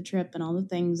parts of the trip and all the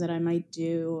things that I might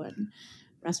do and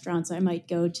restaurants I might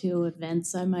go to,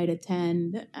 events I might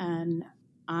attend. And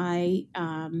I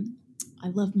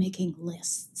love making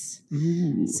lists.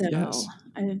 Ooh, so yes.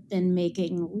 I've been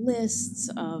making lists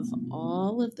of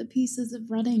all of the pieces of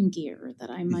running gear that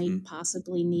I might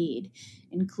possibly need,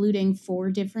 including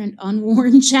 4 different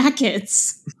unworn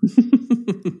jackets.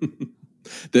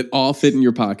 That all fit in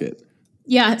your pocket.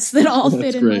 Yes, that all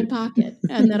fit in my pocket,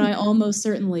 and that I almost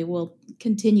certainly will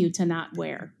continue to not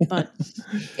wear. But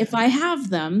if I have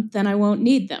them, then I won't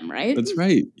need them, right? That's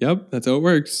right. Yep, that's how it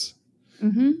works.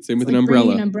 Same with like an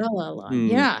umbrella. An umbrella along.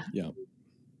 Yeah.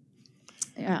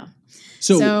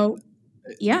 So,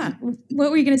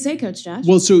 what were you going to say, Coach Josh?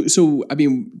 Well, so I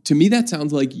mean, to me, that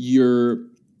sounds like you're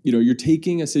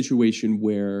taking a situation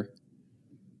where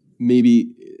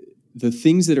maybe the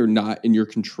things that are not in your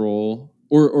control,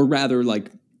 or rather,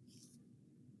 like,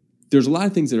 there's a lot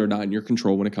of things that are not in your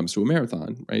control when it comes to a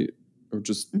marathon, right? Or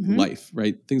just life,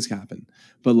 right? Things happen.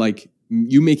 But like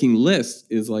you making lists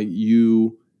is like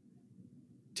you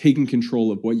taking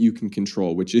control of what you can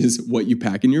control, which is what you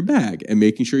pack in your bag and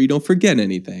making sure you don't forget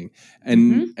anything.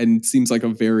 And it seems like a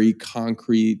very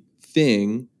concrete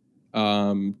thing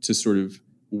to sort of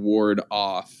ward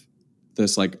off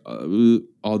this like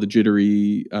all the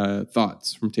jittery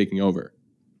thoughts from taking over.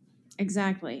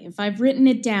 Exactly. If I've written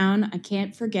it down, I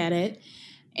can't forget it.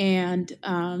 And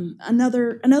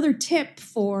another tip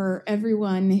for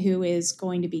everyone who is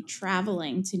going to be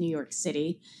traveling to New York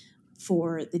City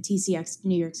for the TCX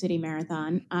New York City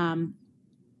Marathon,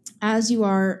 as you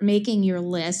are making your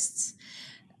lists,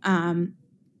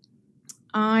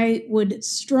 I would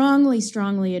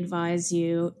strongly advise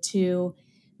you to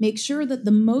make sure that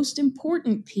the most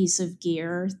important piece of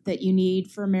gear that you need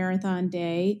for marathon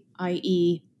day,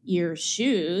 i.e., your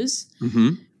shoes,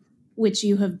 which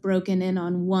you have broken in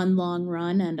on one long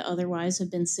run and otherwise have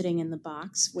been sitting in the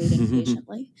box waiting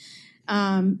patiently,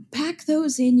 pack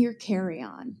those in your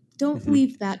carry-on. Don't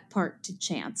leave that part to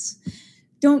chance.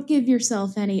 Don't give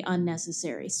yourself any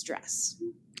unnecessary stress.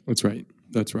 That's right.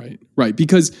 Right.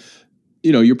 Because,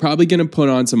 you're probably going to put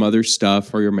on some other stuff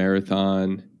for your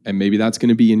marathon, and maybe that's going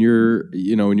to be in your,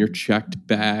 in your checked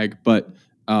bag. But,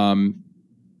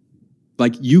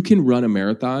 like, you can run a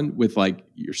marathon with like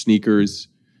your sneakers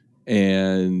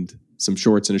and some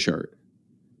shorts and a shirt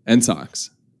and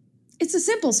socks. It's a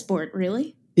simple sport,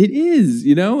 really. It is,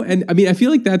 and I mean, I feel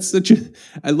like that's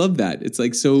I love that. It's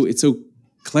like, it's so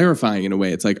clarifying in a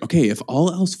way. It's like, okay, if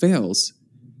all else fails,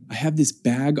 I have this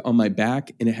bag on my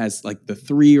back and it has like the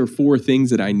 3 or 4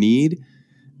 things that I need,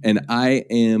 and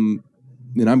I'm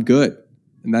good.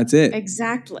 And that's it.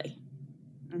 Exactly.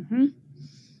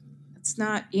 It's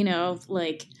not,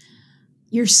 like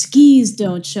your skis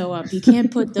don't show up. You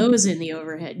can't put those in the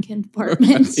overhead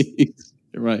compartment.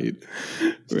 Right.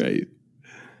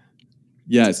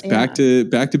 Yes. Back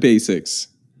to basics.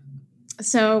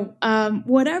 So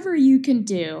whatever you can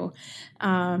do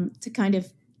to kind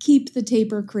of keep the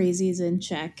taper crazies in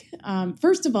check.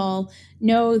 First of all,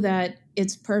 know that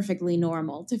it's perfectly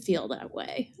normal to feel that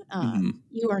way.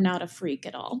 You are not a freak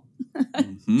at all.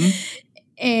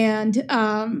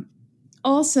 And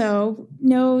also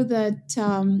know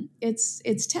that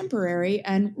it's temporary,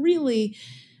 and really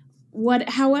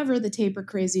however the taper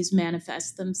crazies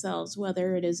manifest themselves,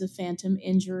 whether it is a phantom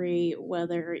injury,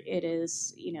 whether it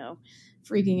is,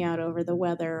 freaking out over the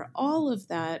weather, all of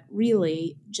that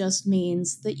really just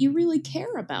means that you really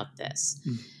care about this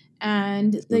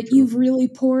and that you've really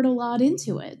poured a lot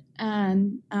into it.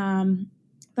 And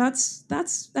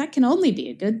that can only be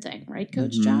a good thing, right,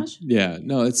 Coach Josh? Yeah,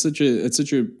 no, it's such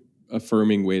a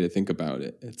affirming way to think about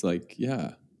it. It's like,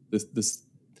 yeah,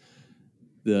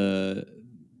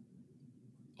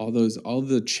 all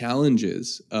the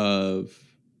challenges of,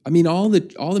 I mean, all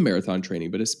the marathon training,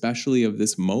 but especially of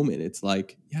this moment. It's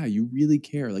like, yeah, you really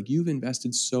care. Like, you've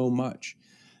invested so much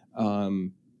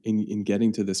in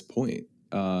getting to this point.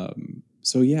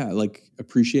 So yeah, like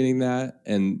appreciating that,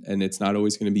 and it's not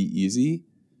always going to be easy.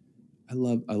 I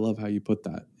love how you put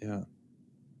that. Yeah.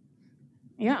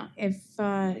 Yeah.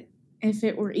 If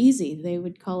it were easy, they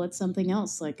would call it something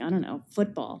else, like, I don't know,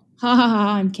 football. Ha ha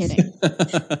ha! I'm kidding.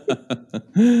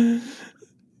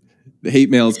 The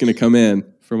hate mail is going to come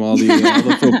in from all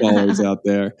the footballers out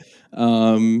there.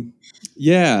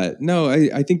 Yeah, no,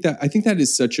 I think that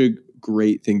is such a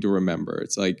great thing to remember.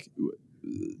 It's like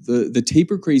the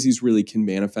taper crazies really can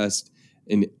manifest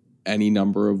in any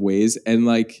number of ways, and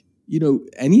like,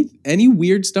 any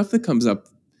weird stuff that comes up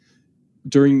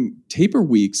during taper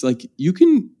weeks, like, you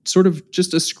can sort of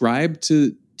just ascribe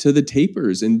to the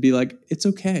tapers and be like, it's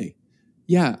okay.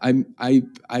 Yeah,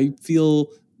 I feel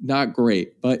not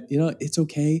great, but it's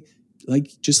okay.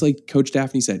 Like, just like Coach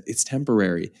Daphne said, it's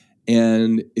temporary,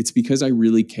 and it's because I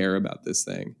really care about this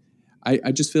thing.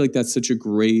 I just feel like that's such a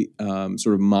great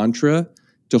sort of mantra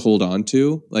to hold on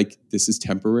to. Like, this is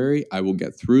temporary. I will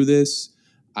get through this.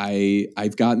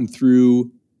 I've gotten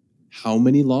through how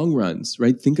many long runs,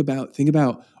 right? Think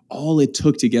about all it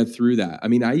took to get through that. I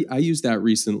mean, I used that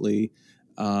recently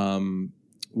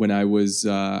when I was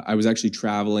actually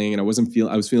traveling, and I was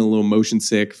feeling a little motion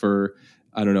sick for,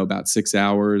 I don't know, about 6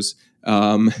 hours.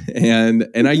 And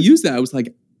I used that. I was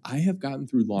like, I have gotten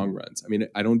through long runs. I mean,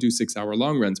 I don't do 6-hour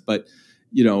long runs, but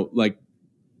like,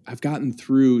 I've gotten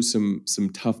through some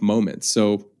tough moments.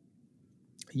 So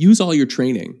use all your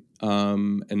training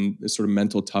and the sort of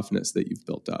mental toughness that you've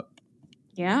built up.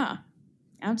 Yeah,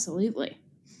 absolutely.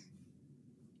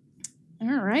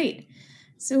 All right.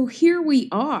 So here we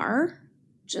are,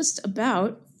 just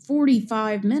about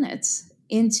 45 minutes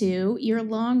into your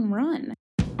long run.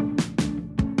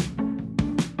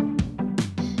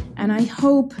 And I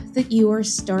hope that you are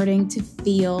starting to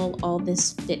feel all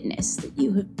this fitness that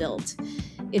you have built.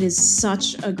 It is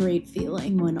such a great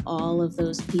feeling when all of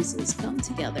those pieces come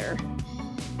together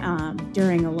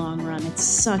during a long run. It's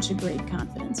such a great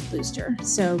confidence booster.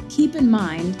 So keep in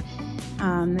mind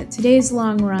that today's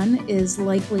long run is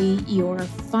likely your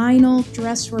final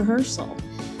dress rehearsal.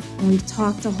 And we've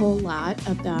talked a whole lot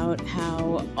about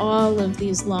how all of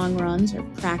these long runs are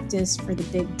practice for the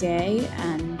big day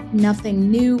and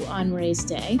nothing new on race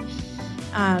day.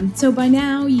 So by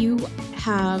now you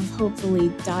have hopefully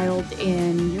dialed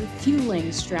in your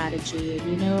fueling strategy,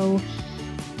 and you know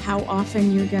how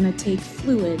often you're going to take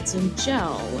fluids and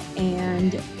gel,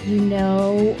 and you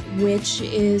know which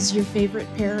is your favorite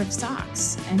pair of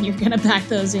socks, and you're going to pack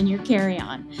those in your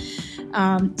carry-on.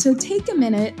 So take a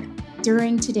minute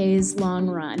during today's long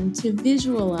run to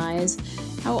visualize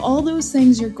how all those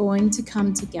things are going to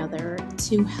come together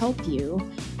to help you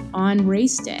on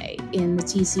race day in the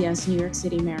TCS New York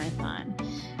City Marathon.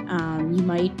 You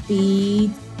might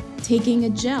be taking a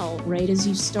gel right as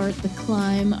you start the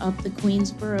climb up the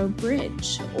Queensboro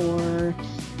Bridge, or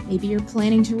maybe you're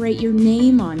planning to write your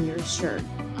name on your shirt.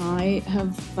 I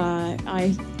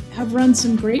have run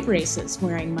some great races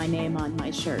wearing my name on my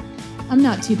shirt. I'm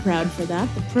not too proud for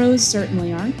that. The pros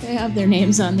certainly aren't. They have their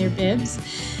names on their bibs.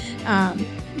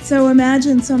 So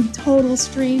imagine some total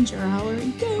stranger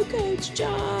hollering, "Go, Coach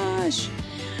Josh,"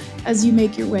 as you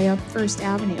make your way up First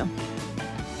Avenue.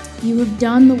 You have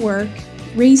done the work.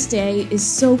 Race day is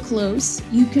so close,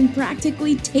 you can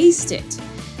practically taste it.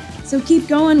 So keep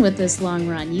going with this long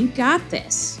run. You got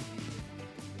this.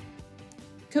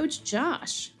 Coach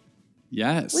Josh.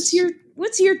 Yes.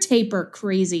 What's your taper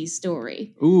crazy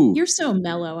story? Ooh. You're so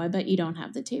mellow. I bet you don't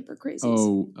have the taper crazies.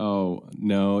 Oh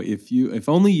no. If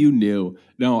only you knew.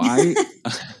 No, I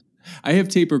I have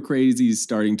taper crazies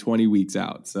starting 20 weeks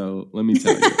out. So let me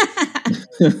tell you.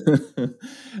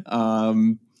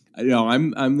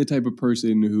 I'm the type of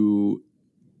person who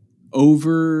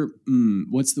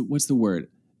what's the word?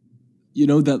 You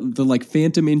know, the like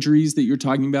phantom injuries that you're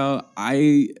talking about.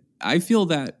 I feel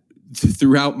that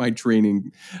throughout my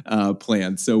training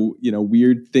plan. So, you know,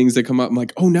 weird things that come up, I'm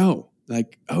like, oh no,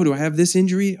 like, oh, do I have this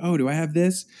injury? Oh, do I have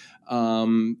this?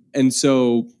 And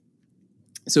so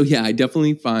yeah, I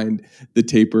definitely find the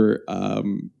taper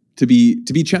to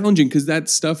be challenging, because that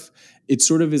stuff, it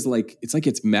sort of is like,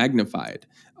 it's magnified.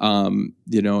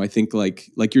 You know, I think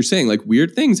like you're saying, like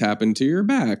weird things happen to your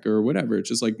back or whatever. It's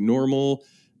just like normal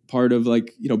part of,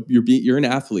 like, you know, you're an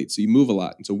athlete, so you move a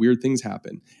lot, and so weird things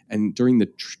happen. And during the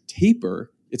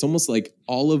taper, it's almost like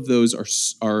all of those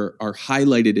are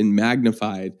highlighted and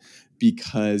magnified,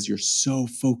 because you're so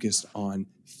focused on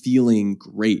feeling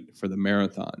great for the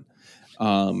marathon.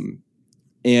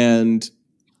 And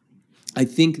I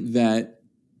think that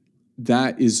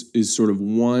is sort of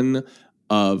one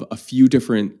of a few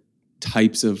different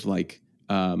types of like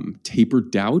taper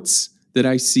doubts that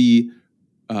I see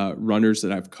runners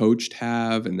that I've coached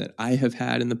have, and that I have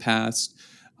had in the past.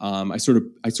 I sort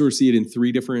of see it in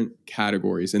three different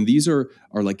categories, and these are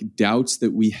like doubts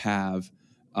that we have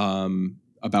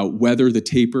about whether the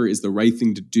taper is the right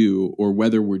thing to do, or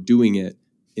whether we're doing it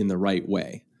in the right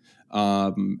way.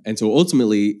 And so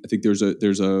ultimately, I think there's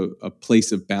a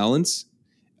place of balance,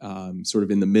 sort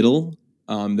of in the middle,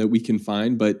 that we can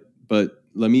find. But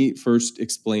let me first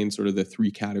explain sort of the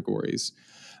three categories.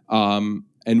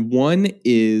 And one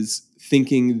is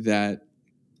thinking that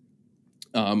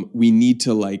we need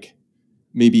to like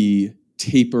maybe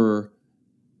taper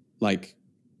like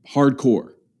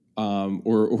hardcore,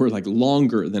 or like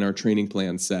longer than our training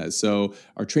plan says. So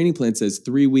our training plan says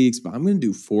 3 weeks, but I'm going to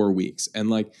do 4 weeks. And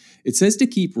like it says to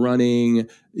keep running,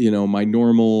 you know, my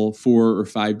normal 4 or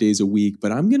 5 days a week,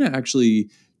 but I'm going to actually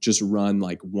just run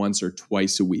like once or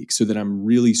twice a week, so that I'm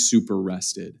really super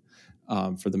rested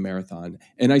for the marathon.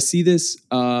 And I see this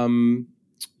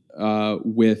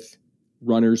with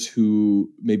runners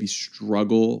who maybe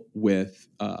struggle with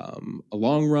a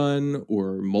long run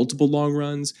or multiple long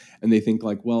runs, and they think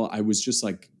like, well, I was just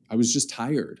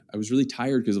tired. I was really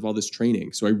tired because of all this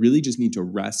training, so I really just need to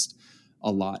rest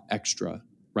a lot extra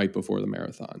right before the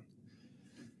marathon.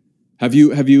 Have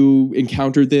you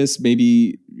encountered this?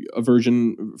 Maybe a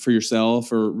version for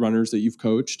yourself or runners that you've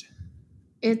coached?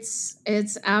 It's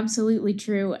absolutely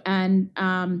true, and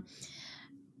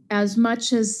as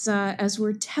much as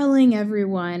we're telling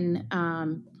everyone,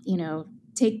 you know,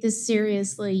 take this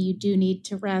seriously, you do need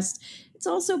to rest. It's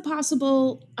also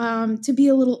possible to be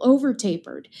a little over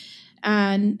tapered,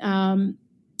 and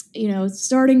you know,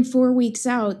 starting 4 weeks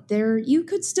out, there you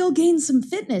could still gain some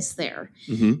fitness there,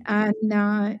 Mm-hmm.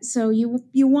 and so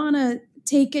you want to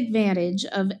take advantage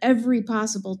of every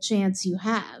possible chance you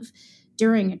have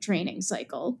during a training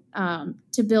cycle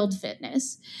to build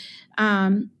fitness.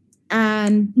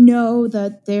 And know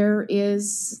that there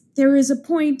is a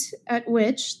point at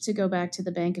which, to go back to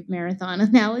the Bank of Marathon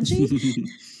analogy,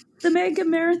 the Bank of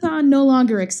Marathon no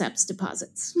longer accepts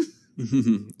deposits.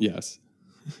 Yes.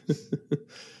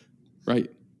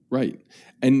 Right. Right.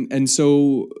 And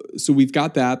so we've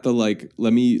got that, the like,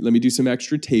 let me do some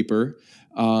extra taper.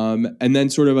 And then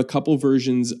sort of a couple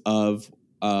versions of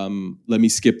let me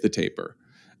skip the taper.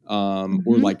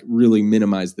 Or like really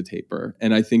minimize the taper.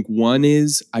 And I think one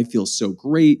is, I feel so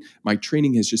great. My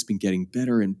training has just been getting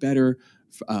better and better.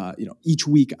 Each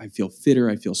week I feel fitter,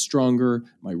 I feel stronger.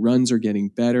 My runs are getting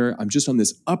better. I'm just on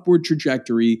this upward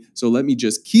trajectory. So let me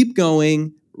just keep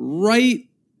going right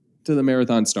to the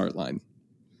marathon start line.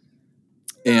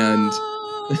 And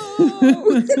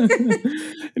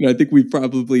I think we've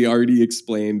probably already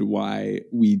explained why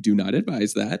we do not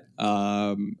advise that.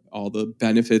 All the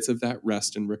benefits of that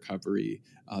rest and recovery,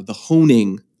 the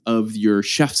honing of your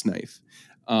chef's knife.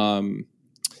 And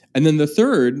then the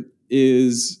third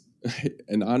is,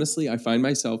 and honestly, I find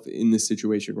myself in this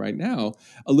situation right now,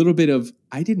 a little bit of,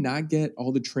 I did not get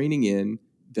all the training in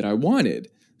that I wanted.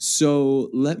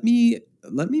 So let me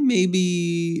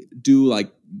maybe do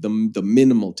like the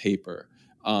minimal taper,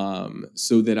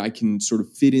 so that I can sort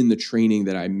of fit in the training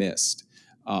that I missed.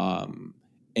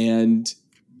 And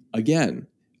again,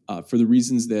 for the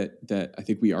reasons that I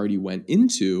think we already went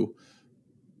into,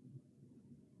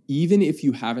 even if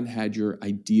you haven't had your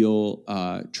ideal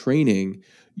training,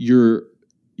 you're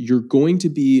going to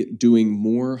be doing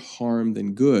more harm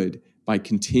than good by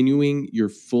continuing your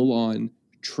full-on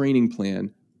training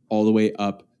plan all the way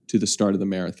up to the start of the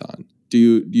marathon.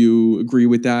 Do you agree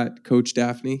with that, Coach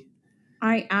Daphne?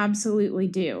 I absolutely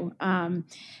do.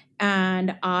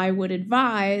 And I would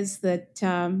advise that,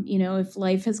 if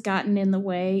life has gotten in the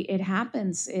way, it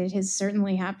happens. It has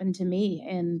certainly happened to me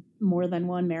in more than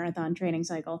one marathon training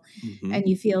cycle. Mm-hmm. And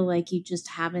you feel like you just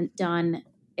haven't done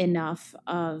enough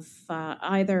of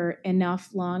either enough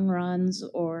long runs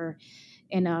or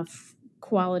enough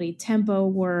quality tempo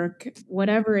work,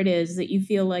 whatever it is that you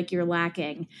feel like you're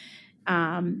lacking.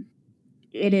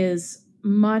 It is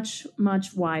much,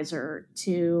 much wiser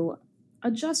to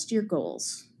adjust your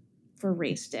goals for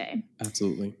race day.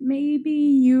 Absolutely. Maybe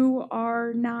you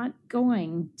are not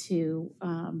going to,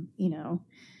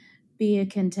 be a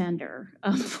contender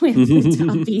with the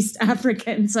top East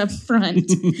Africans up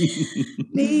front.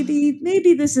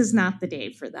 Maybe this is not the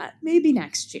day for that. Maybe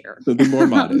next year. Something more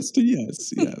modest.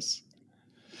 Yes.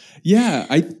 Yeah,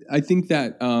 I think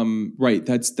that right.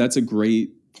 That's a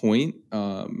great point.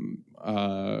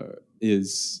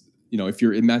 Is if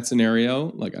you're in that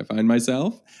scenario, like I find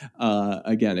myself,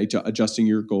 again adjusting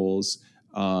your goals,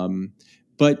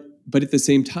 but at the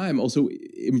same time also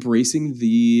embracing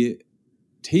the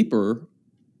taper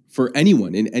for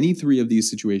anyone in any three of these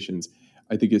situations,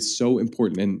 I think is so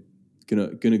important. And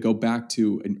gonna go back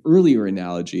to an earlier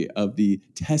analogy of the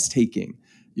test taking.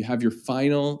 You have your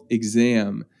final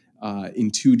exam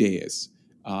in 2 days.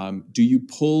 Do you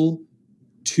pull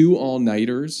 2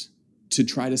 all-nighters to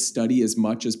try to study as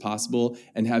much as possible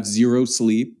and have zero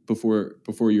sleep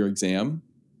before your exam?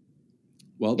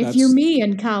 Well, if you're me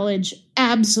in college,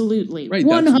 absolutely, right,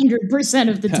 100%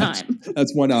 of the time.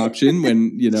 That's one option.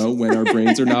 When our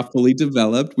brains are not fully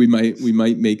developed, we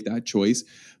might make that choice.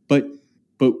 But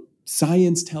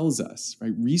science tells us,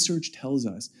 right? Research tells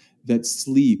us that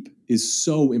sleep is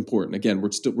so important. Again,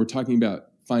 we're talking about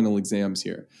final exams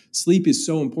here. Sleep is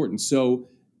so important. So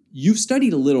you've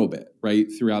studied a little bit, right,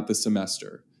 throughout the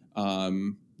semester.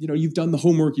 You've done the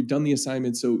homework, you've done the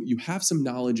assignments, so you have some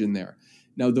knowledge in there.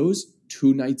 Now, those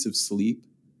 2 nights of sleep,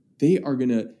 they are going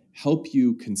to help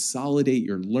you consolidate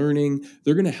your learning.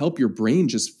 They're going to help your brain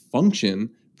just function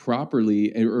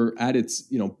properly or at its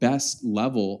best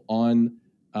level on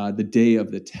the day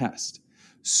of the test.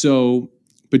 So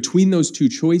between those 2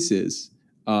 choices,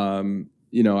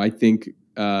 I think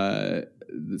the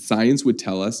science would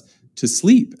tell us to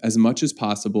sleep as much as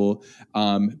possible,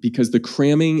 because the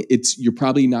cramming, you're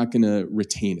probably not going to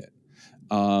retain it.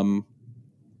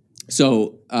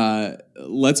 So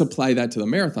let's apply that to the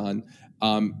marathon.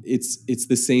 It's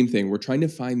the same thing. We're trying to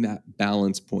find that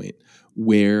balance point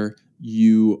where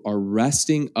you are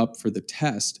resting up for the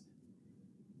test,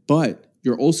 but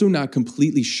you're also not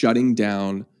completely shutting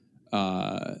down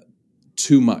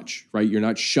too much, right? You're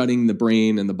not shutting the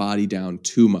brain and the body down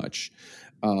too much.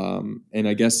 And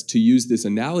I guess to use this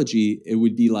analogy, it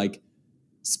would be like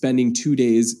spending 2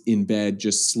 days in bed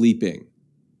just sleeping,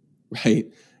 right?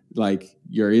 Like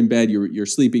you're in bed, you're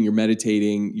sleeping, you're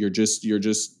meditating, you're just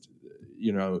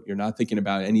you're not thinking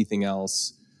about anything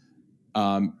else,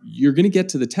 you're going to get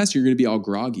to the test. You're going to be all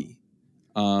groggy.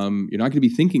 You're not going to be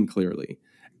thinking clearly.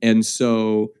 And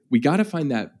so we got to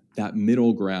find that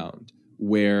middle ground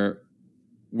where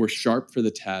we're sharp for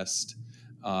the test,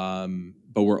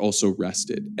 but we're also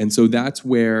rested. And so that's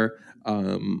where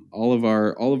all of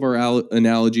our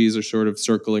analogies are sort of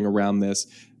circling around this.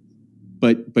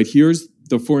 But here's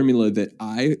the formula that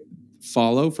I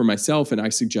follow for myself, and I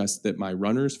suggest that my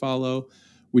runners follow,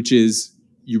 which is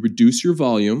you reduce your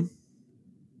volume,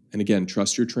 and again,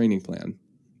 trust your training plan,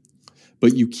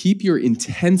 but you keep your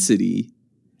intensity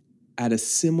at a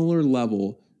similar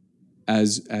level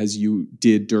as you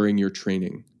did during your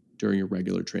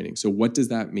regular training. So what does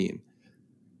that mean?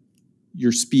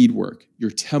 Your speed work, your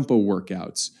tempo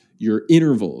workouts, your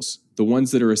intervals, the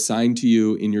ones that are assigned to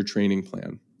you in your training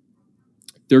plan,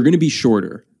 they're going to be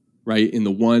shorter, right? In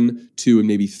the 1, 2, and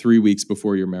maybe 3 weeks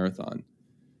before your marathon.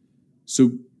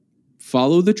 So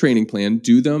follow the training plan,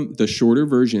 do the shorter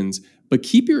versions, but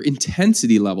keep your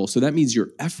intensity level. So that means your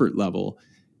effort level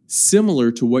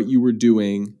similar to what you were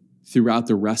doing throughout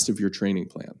the rest of your training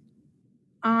plan.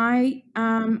 I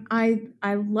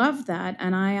love that,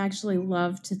 and I actually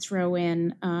love to throw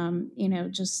in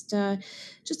just a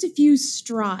few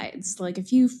strides, like a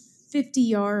few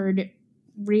 50-yard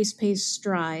race pace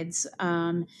strides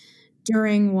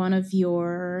during one of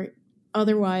your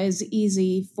otherwise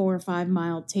easy 4 or 5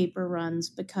 mile taper runs,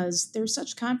 because they're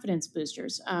such confidence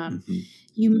boosters.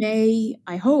 You may,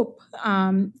 I hope,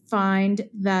 find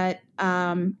that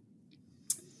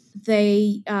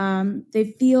they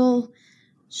feel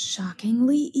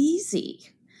shockingly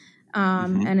easy.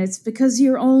 And it's because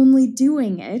you're only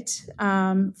doing it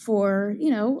for,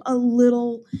 a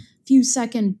little few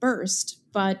second burst,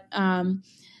 but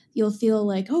you'll feel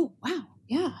like, oh, wow,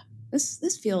 yeah,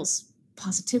 this feels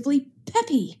positively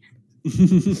peppy.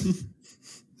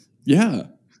 Yeah,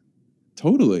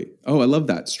 totally. Oh, I love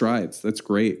that. Strides. That's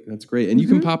great. And you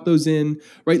can pop those in,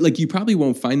 right? Like you probably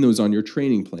won't find those on your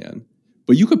training plan,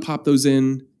 but you could pop those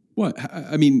in,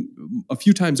 a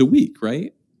few times a week,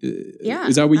 right? Yeah.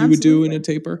 Is that what you would do in a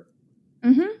taper?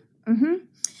 And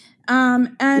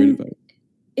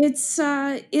it's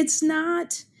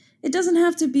not, it doesn't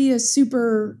have to be a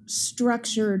super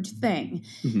structured thing.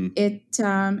 It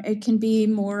can be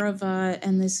more of a,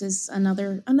 and this is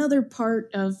another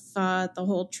part of the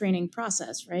whole training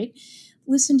process, right?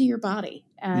 Listen to your body,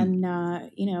 and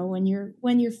when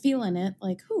you're feeling it,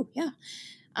 like, oh yeah,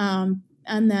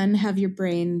 and then have your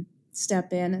brain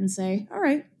step in and say, all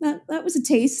right, that was a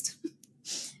taste.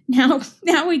 Now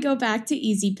we go back to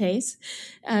easy pace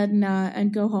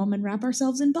and go home and wrap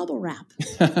ourselves in bubble wrap.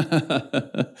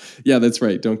 Yeah, that's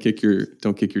right. Don't kick your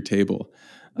table.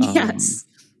 Yes.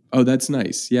 Oh, that's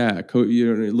nice. Yeah,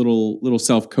 little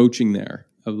self-coaching there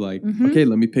of like, okay,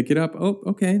 let me pick it up. Oh,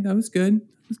 okay, that was good.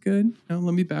 Now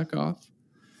let me back off.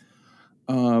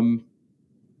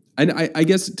 And I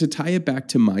guess to tie it back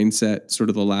to mindset, sort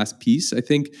of the last piece, I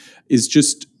think, is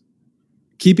just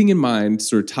keeping in mind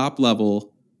sort of top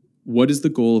level, what is the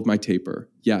goal of my taper?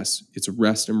 Yes, it's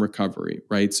rest and recovery,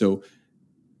 right? So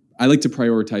I like to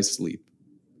prioritize sleep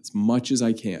as much as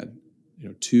I can,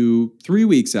 2-3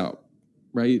 weeks out,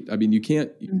 right? I mean, you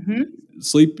can't,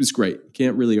 sleep is great.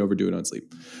 Can't really overdo it on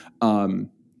sleep.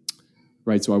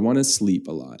 Right. So I want to sleep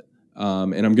a lot.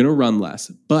 And I'm going to run less,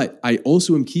 but I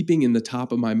also am keeping in the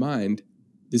top of my mind,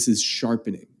 this is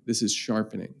sharpening.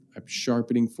 I'm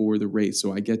sharpening for the race.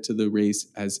 So I get to the race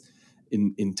as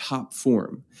in top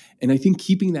form. And I think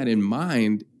keeping that in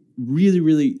mind really,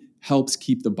 really helps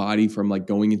keep the body from like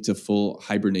going into full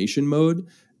hibernation mode,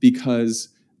 because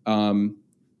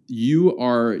you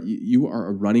are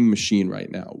a running machine right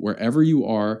now. Wherever you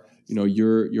are,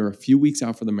 you're a few weeks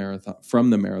out from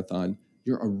the marathon.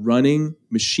 You're a running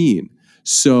machine.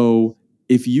 So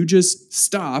if you just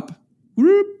stop,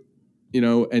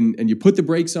 and you put the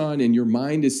brakes on and your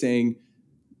mind is saying,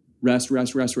 rest,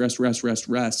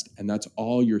 and that's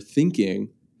all you're thinking,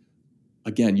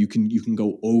 again, you can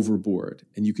go overboard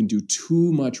and you can do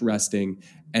too much resting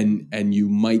and you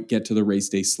might get to the race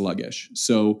day sluggish.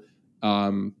 So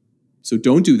don't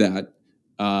do that.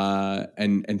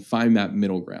 And find that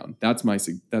middle ground. That's my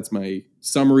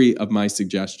summary of my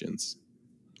suggestions.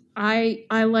 I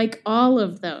like all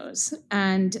of those,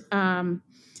 and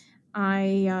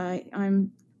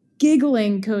I'm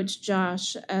giggling, Coach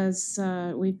Josh, as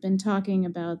we've been talking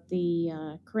about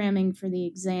the cramming for the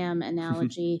exam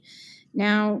analogy.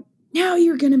 Now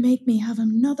you're going to make me have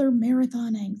another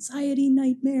marathon anxiety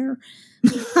nightmare.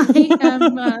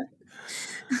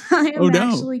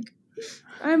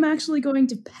 I'm actually going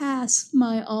to pass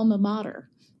my alma mater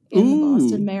in the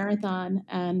Boston Ooh. Marathon.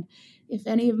 And if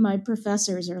any of my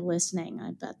professors are listening,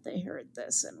 I bet they heard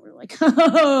this and were like,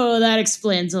 oh, that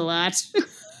explains a lot.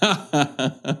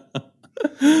 I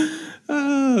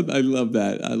love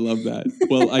that. I love that.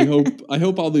 Well, I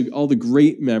hope all the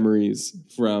great memories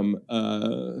from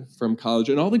college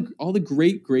and all the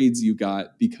great grades you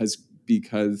got because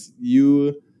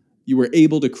you were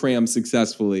able to cram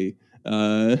successfully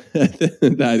at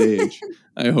that age.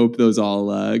 I hope those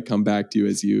all come back to you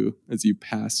as you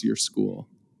pass your school.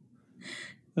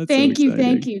 That's so exciting.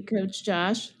 Thank you, Coach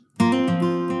Josh.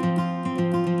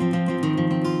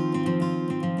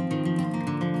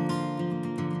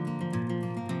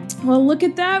 Well, look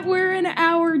at that. We're an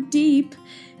hour deep.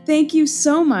 Thank you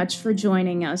so much for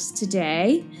joining us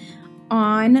today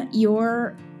on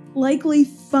your likely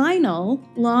final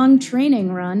long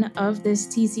training run of this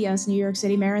TCS New York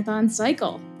City Marathon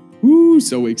cycle. Ooh,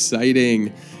 so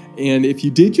exciting. And if you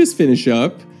did just finish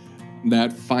up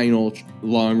that final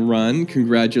long run,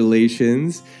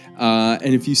 congratulations.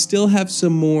 And if you still have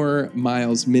some more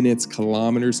miles, minutes,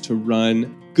 kilometers to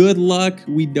run, good luck.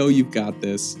 We know you've got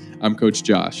this. I'm Coach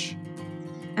Josh.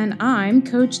 And I'm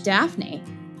Coach Daphne.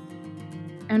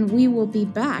 And we will be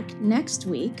back next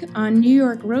week on New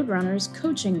York Roadrunners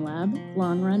Coaching Lab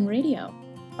Long Run Radio.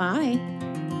 Bye.